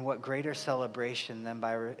 And what greater celebration than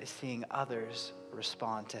by seeing others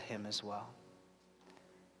respond to him as well.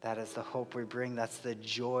 That is the hope we bring. That's the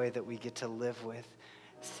joy that we get to live with,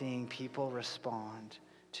 seeing people respond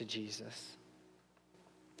to Jesus.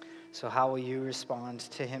 So how will you respond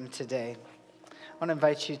to him today? I want to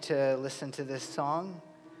invite you to listen to this song,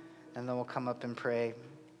 and then we'll come up and pray.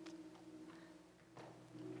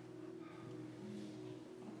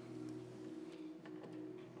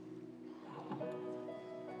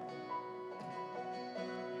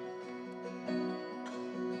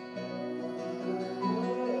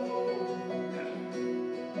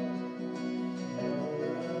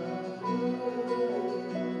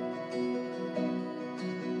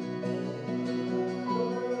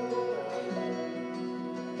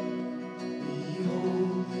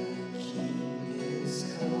 Behold, the King is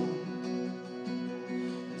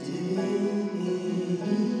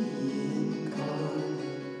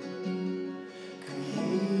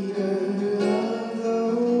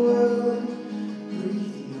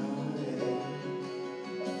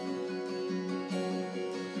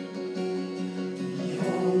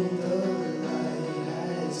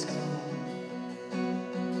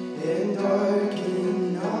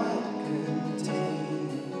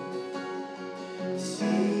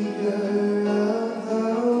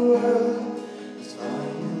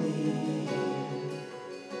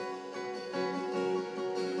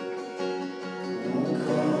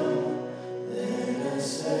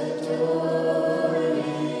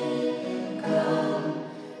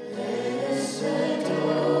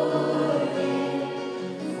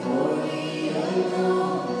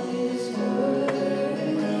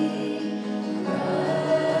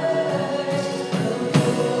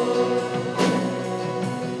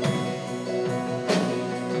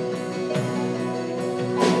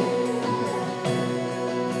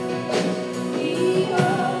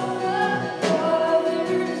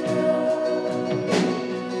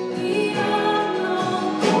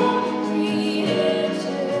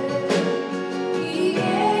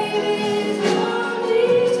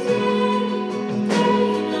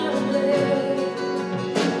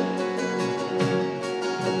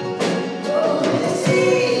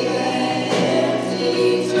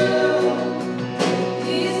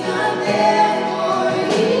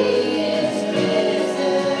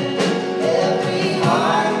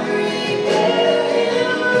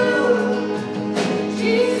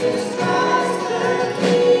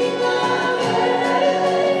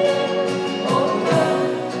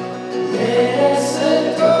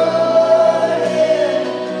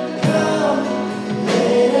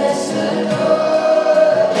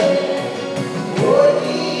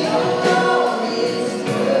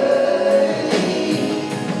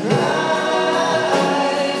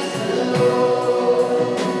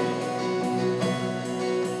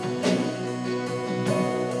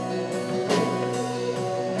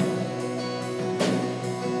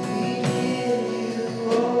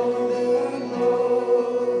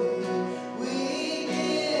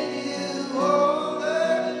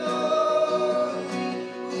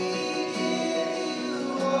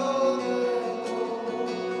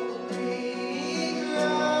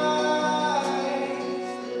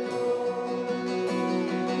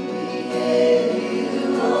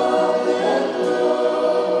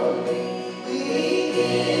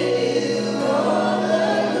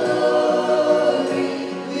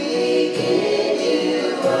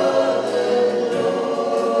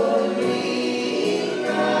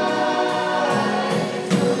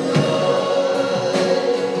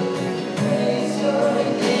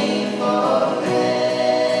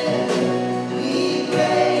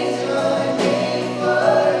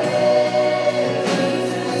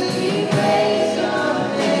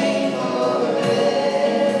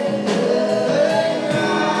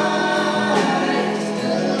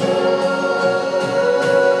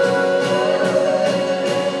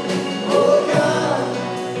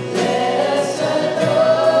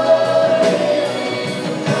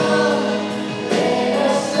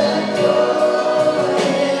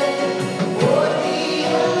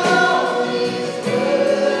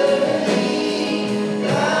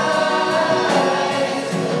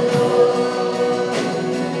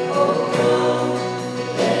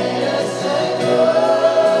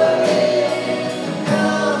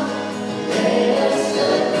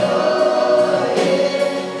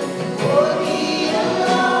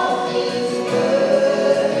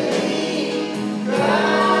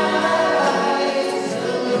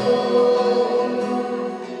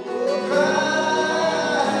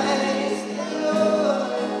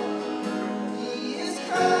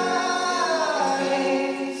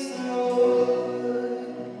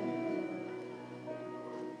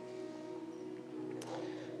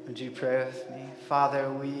Would you pray with me?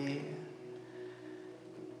 Father, we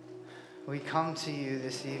come to you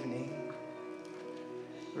this evening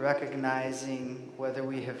recognizing whether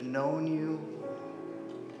we have known you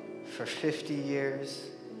for 50 years,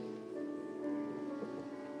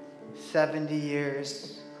 70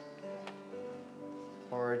 years,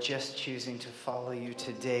 or just choosing to follow you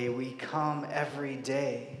today. We come every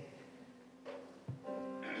day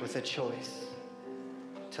with a choice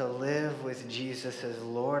to live with Jesus as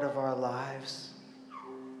Lord of our lives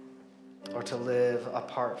or to live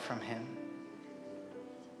apart from him.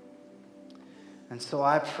 And so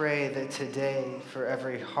I pray that today, for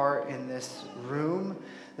every heart in this room,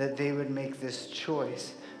 that they would make this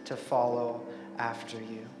choice to follow after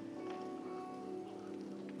you.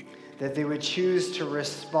 That they would choose to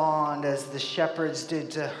respond as the shepherds did,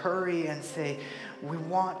 to hurry and say, we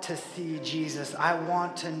want to see Jesus. I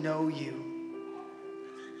want to know you.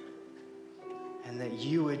 And that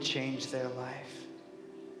you would change their life.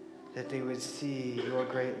 That they would see your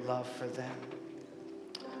great love for them.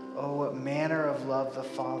 Oh, what manner of love the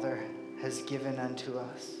Father has given unto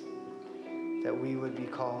us, that we would be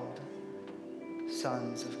called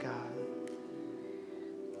sons of God.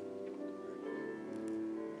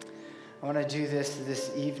 I want to do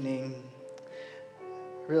this evening.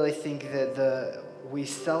 Really think that we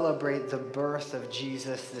celebrate the birth of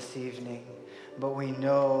Jesus this evening, but we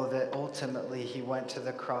know that ultimately he went to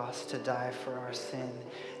the cross to die for our sin.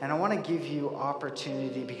 And I want to give you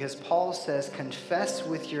opportunity because Paul says, confess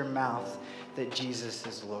with your mouth that Jesus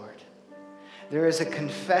is Lord. There is a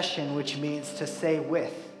confession, which means to say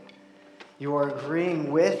with. You are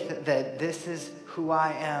agreeing with that this is who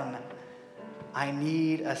I am. I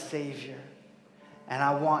need a Savior, and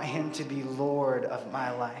I want him to be Lord of my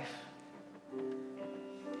life.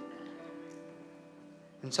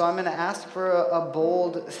 And so I'm going to ask for a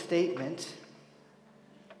bold statement.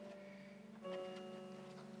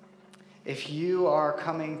 If you are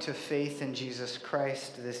coming to faith in Jesus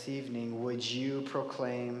Christ this evening, would you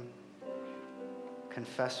proclaim,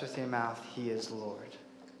 confess with your mouth, he is Lord?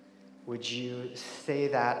 Would you say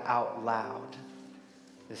that out loud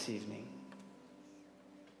this evening?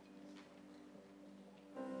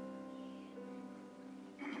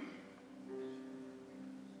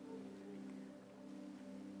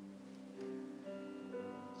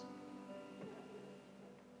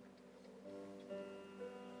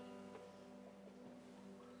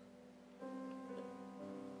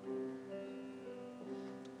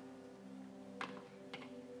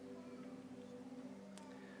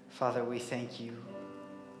 Father, we thank you.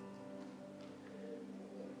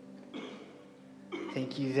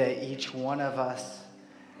 Thank you that each one of us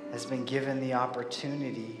has been given the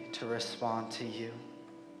opportunity to respond to you.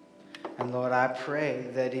 And Lord, I pray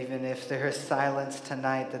that even if there is silence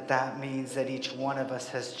tonight, that means that each one of us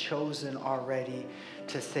has chosen already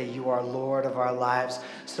to say you are Lord of our lives.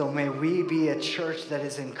 So may we be a church that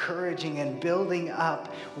is encouraging and building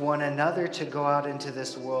up one another to go out into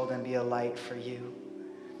this world and be a light for you.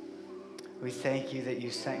 We thank you that you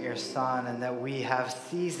sent your Son and that we have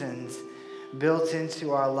seasons built into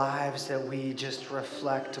our lives that we just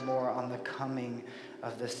reflect more on the coming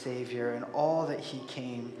of the Savior and all that he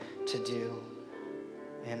came to do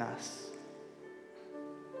in us.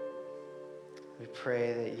 We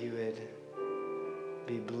pray that you would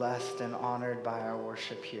be blessed and honored by our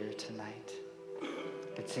worship here tonight.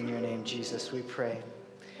 It's in your name, Jesus, we pray.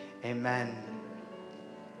 Amen.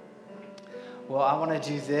 Well, I want to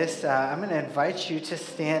do this. I'm going to invite you to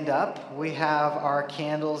stand up. We have our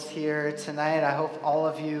candles here tonight. I hope all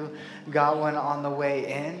of you got one on the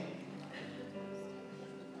way in.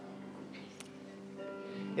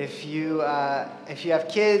 If you have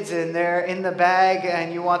kids and they're in the bag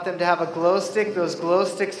and you want them to have a glow stick, those glow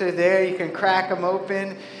sticks are there. You can crack them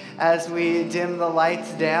open as we dim the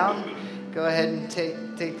lights down. Go ahead and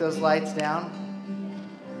take those lights down.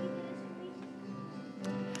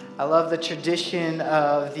 I love the tradition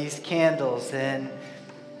of these candles, and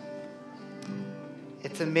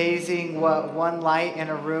it's amazing what one light in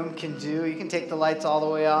a room can do. You can take the lights all the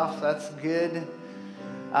way off. That's good. We've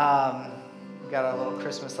got our little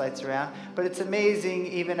Christmas lights around. But it's amazing,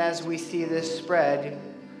 even as we see this spread,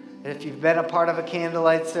 that if you've been a part of a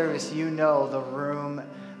candlelight service, you know the room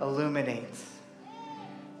illuminates.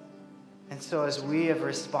 And so as we have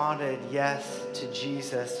responded yes to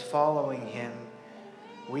Jesus, following him,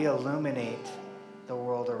 we illuminate the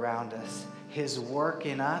world around us. His work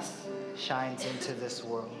in us shines into this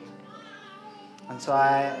world. And so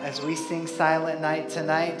as we sing Silent Night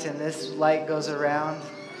tonight and this light goes around,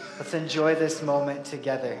 let's enjoy this moment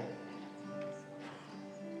together.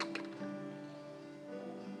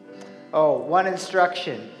 Oh, one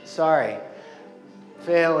instruction. Sorry.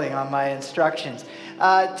 Failing on my instructions.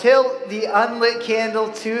 Tilt the unlit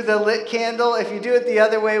candle to the lit candle. If you do it the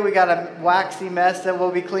other way, we got a waxy mess that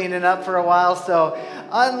we'll be cleaning up for a while. So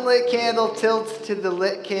unlit candle tilts to the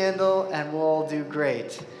lit candle, and we'll do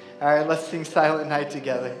great. All right, let's sing Silent Night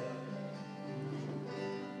together.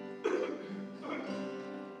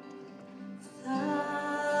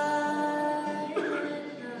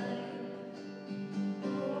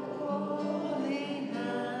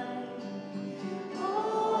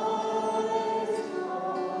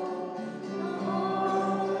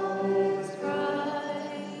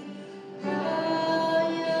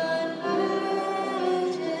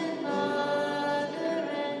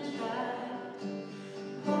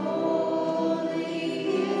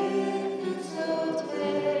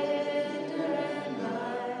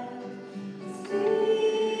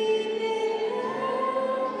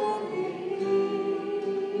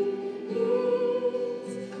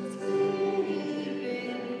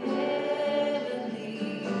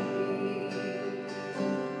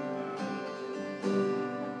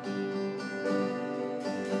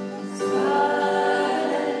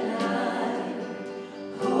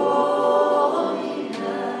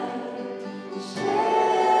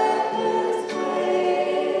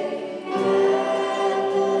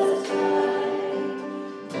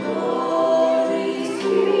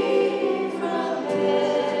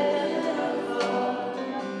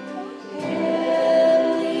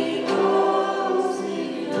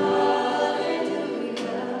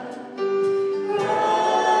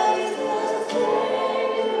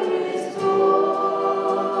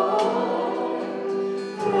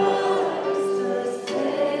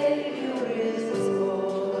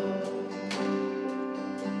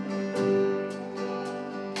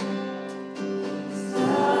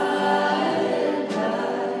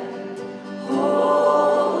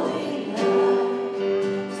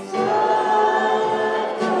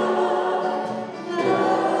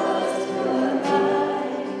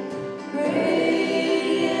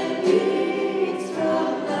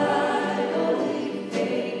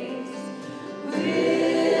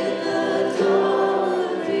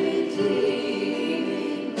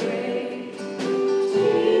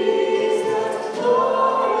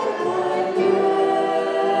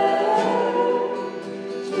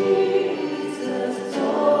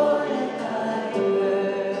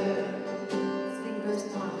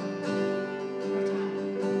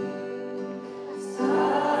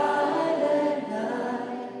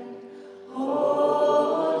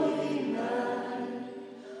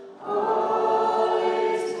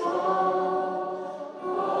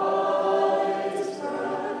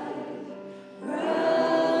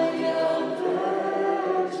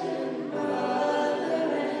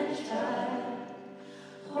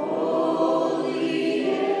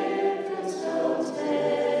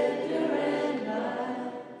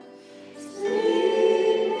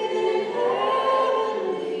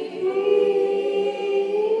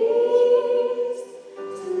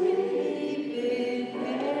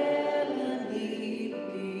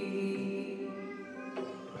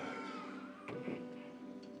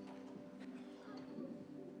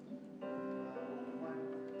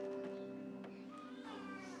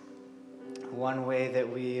 One way that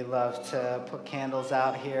we love to put candles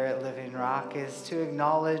out here at Living Rock is to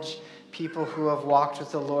acknowledge people who have walked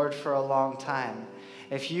with the Lord for a long time.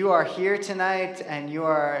 If you are here tonight and you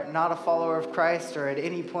are not a follower of Christ, or at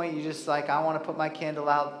any point you just like, I want to put my candle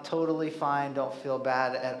out, totally fine, don't feel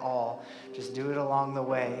bad at all. Just do it along the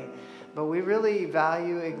way. But we really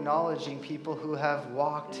value acknowledging people who have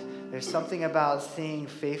walked. There's something about seeing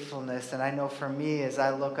faithfulness. And I know for me, as I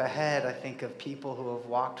look ahead, I think of people who have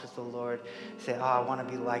walked with the Lord, say, oh, I want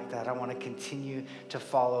to be like that. I want to continue to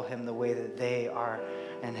follow him the way that they are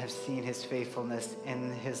and have seen his faithfulness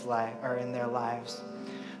in his life or in their lives.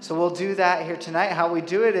 So we'll do that here tonight. How we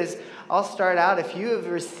do it is, I'll start out. If you have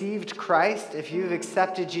received Christ, if you've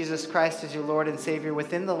accepted Jesus Christ as your Lord and Savior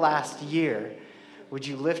within the last year, would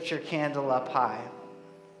you lift your candle up high?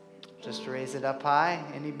 Just raise it up high.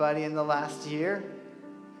 Anybody in the last year?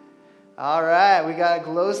 All right, we got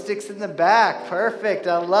glow sticks in the back. Perfect,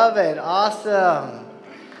 I love it. Awesome.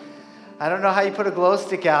 I don't know how you put a glow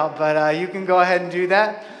stick out, but you can go ahead and do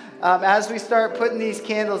that. As we start putting these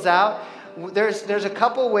candles out, there's a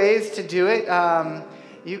couple ways to do it.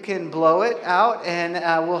 You can blow it out, and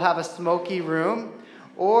we'll have a smoky room,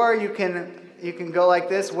 or you can go like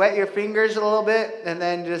this, wet your fingers a little bit, and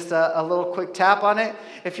then just a little quick tap on it.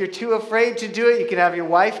 If you're too afraid to do it, you can have your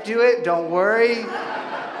wife do it. Don't worry.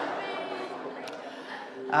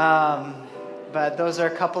 But those are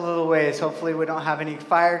a couple of the ways. Hopefully we don't have any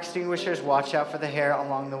fire extinguishers. Watch out for the hair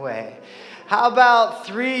along the way. How about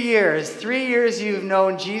 3 years? 3 years you've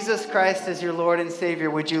known Jesus Christ as your Lord and Savior.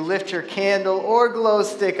 Would you lift your candle or glow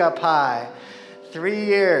stick up high? 3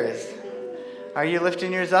 years. Are you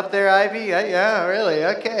lifting yours up there, Ivy? Yeah, really?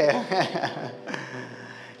 Okay.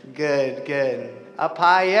 Good. Up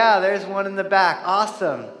high? Yeah, there's one in the back.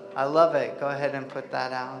 Awesome. I love it. Go ahead and put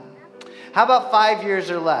that out. How about 5 years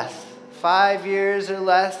or less? 5 years or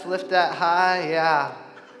less, lift that high. Yeah,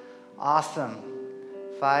 awesome.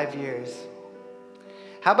 5 years.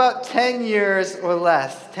 How about 10 years or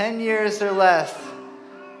less? 10 years or less.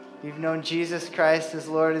 You've known Jesus Christ as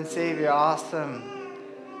Lord and Savior. Awesome.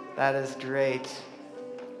 That is great.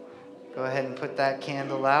 Go ahead and put that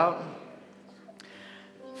candle out.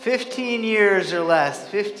 15 years or less.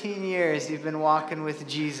 15 years you've been walking with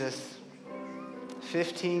Jesus.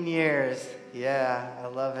 15 years. Yeah, I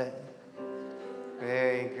love it.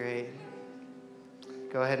 Very great.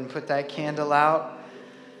 Go ahead and put that candle out.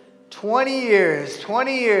 20 years.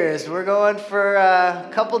 20 years. We're going for a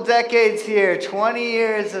couple decades here. 20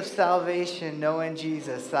 years of salvation, knowing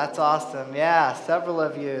Jesus. That's awesome. Yeah, several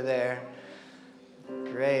of you there.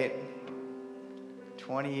 Great.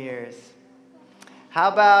 20 years. How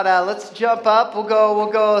about, let's jump up. We'll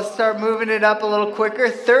go start moving it up a little quicker.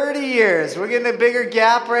 30 years. We're getting a bigger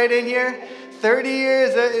gap right in here. 30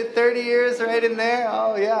 years right in there.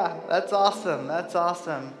 Oh, yeah. That's awesome.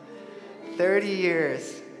 30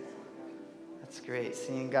 years. That's great,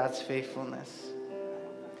 seeing God's faithfulness.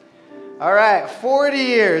 All right, 40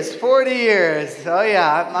 years. Oh,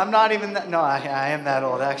 yeah. I'm not even that. No, I am that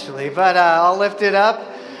old, actually. But I'll lift it up.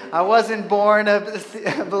 I wasn't born a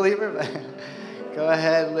believer, but go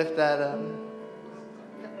ahead, lift that up.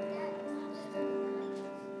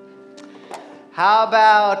 How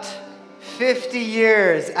about 50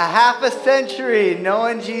 years, a half a century,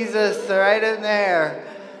 knowing Jesus right in there.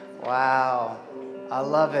 Wow, I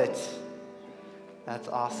love it. That's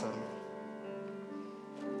awesome.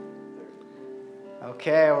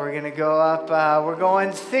 Okay, we're going to go up, we're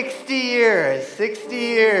going 60 years.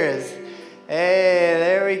 Hey,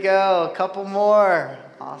 there we go, a couple more.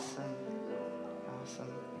 Awesome.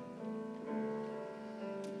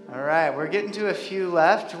 All right, we're getting to a few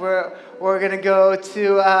left. We're going to go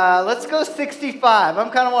to, let's go 65.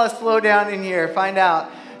 I'm kind of want to slow down in here, find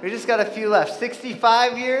out. We just got a few left.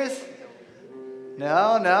 65 years?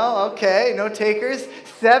 No, okay, no takers.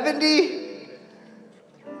 70?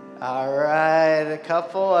 All right, a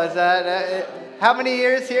couple. Is that, how many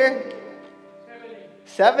years here?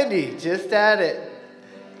 70, just at it.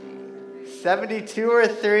 72 or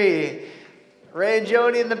 3. Ray and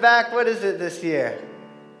Joni in the back, what is it this year?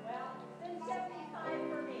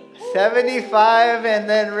 75, and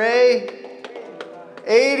then Ray,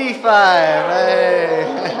 85. Hey.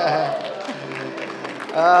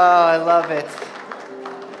 Oh, I love it.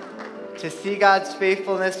 To see God's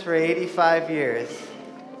faithfulness for 85 years.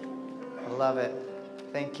 I love it.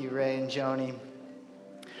 Thank you, Ray and Joni.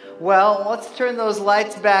 Well, let's turn those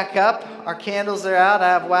lights back up. Our candles are out. I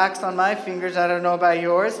have wax on my fingers. I don't know about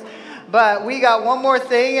yours. But we got one more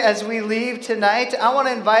thing as we leave tonight. I want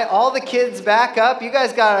to invite all the kids back up. You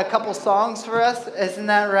guys got a couple songs for us, isn't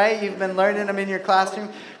that right? You've been learning them in your classroom.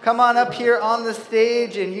 Come on up here on the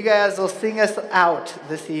stage and you guys will sing us out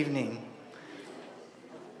this evening.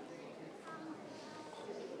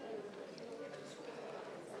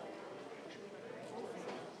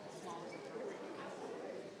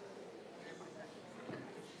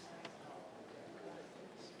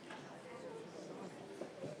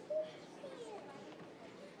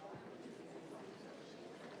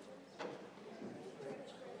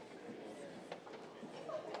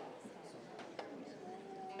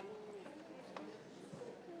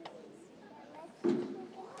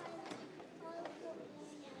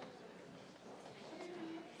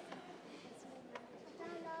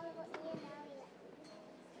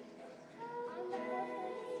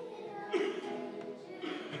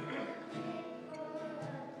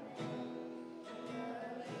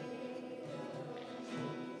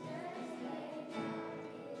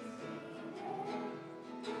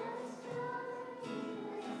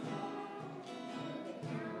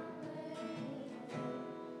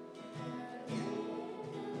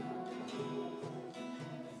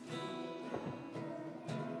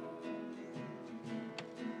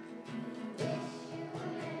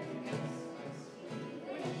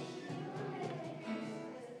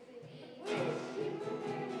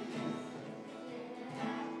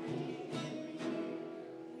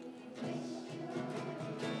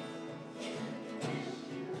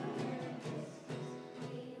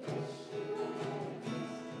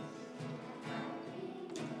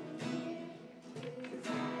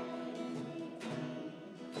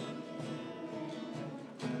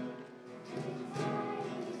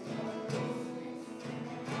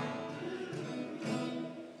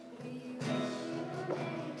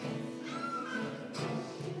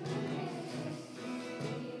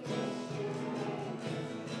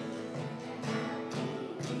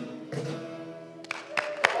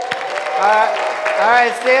 All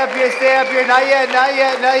right, stay up here, stay up here. Not yet, not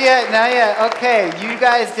yet, not yet, not yet. Okay, you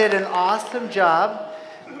guys did an awesome job.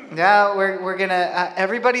 Now we're gonna,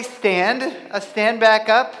 everybody stand back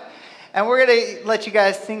up. And we're gonna let you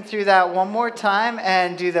guys sing through that one more time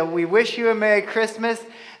and do the We Wish You a Merry Christmas.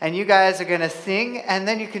 And you guys are gonna sing, and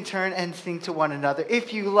then you can turn and sing to one another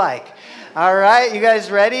if you like. All right, you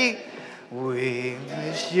guys ready? We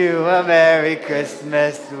wish you a Merry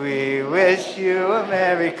Christmas. We wish you a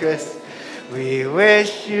Merry Christmas. We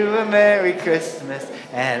wish you a Merry Christmas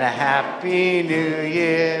and a Happy New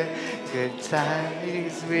Year. Good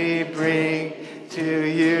tidings we bring to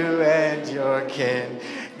you and your kin.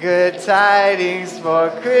 Good tidings for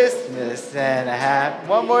Christmas and a happy...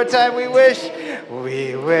 One more time, we wish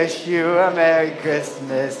you a Merry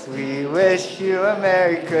Christmas. We wish you a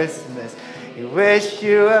Merry Christmas. We wish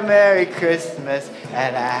you a Merry Christmas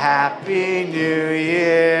and a Happy New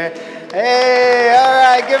Year. Hey, all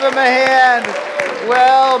right, give them a hand.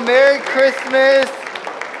 Well, Merry Christmas.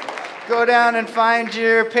 Go down and find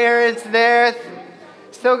your parents there.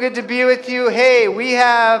 So good to be with you. Hey, we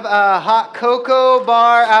have a hot cocoa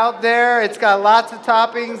bar out there. It's got lots of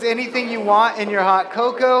toppings, anything you want in your hot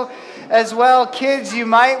cocoa. As well, kids, you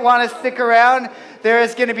might want to stick around. There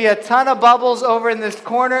is going to be a ton of bubbles over in this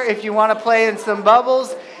corner if you want to play in some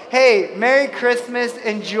bubbles. Hey, Merry Christmas.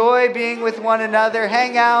 Enjoy being with one another.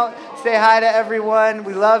 Hang out. Say hi to everyone.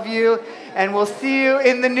 We love you. And we'll see you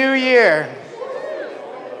in the new year.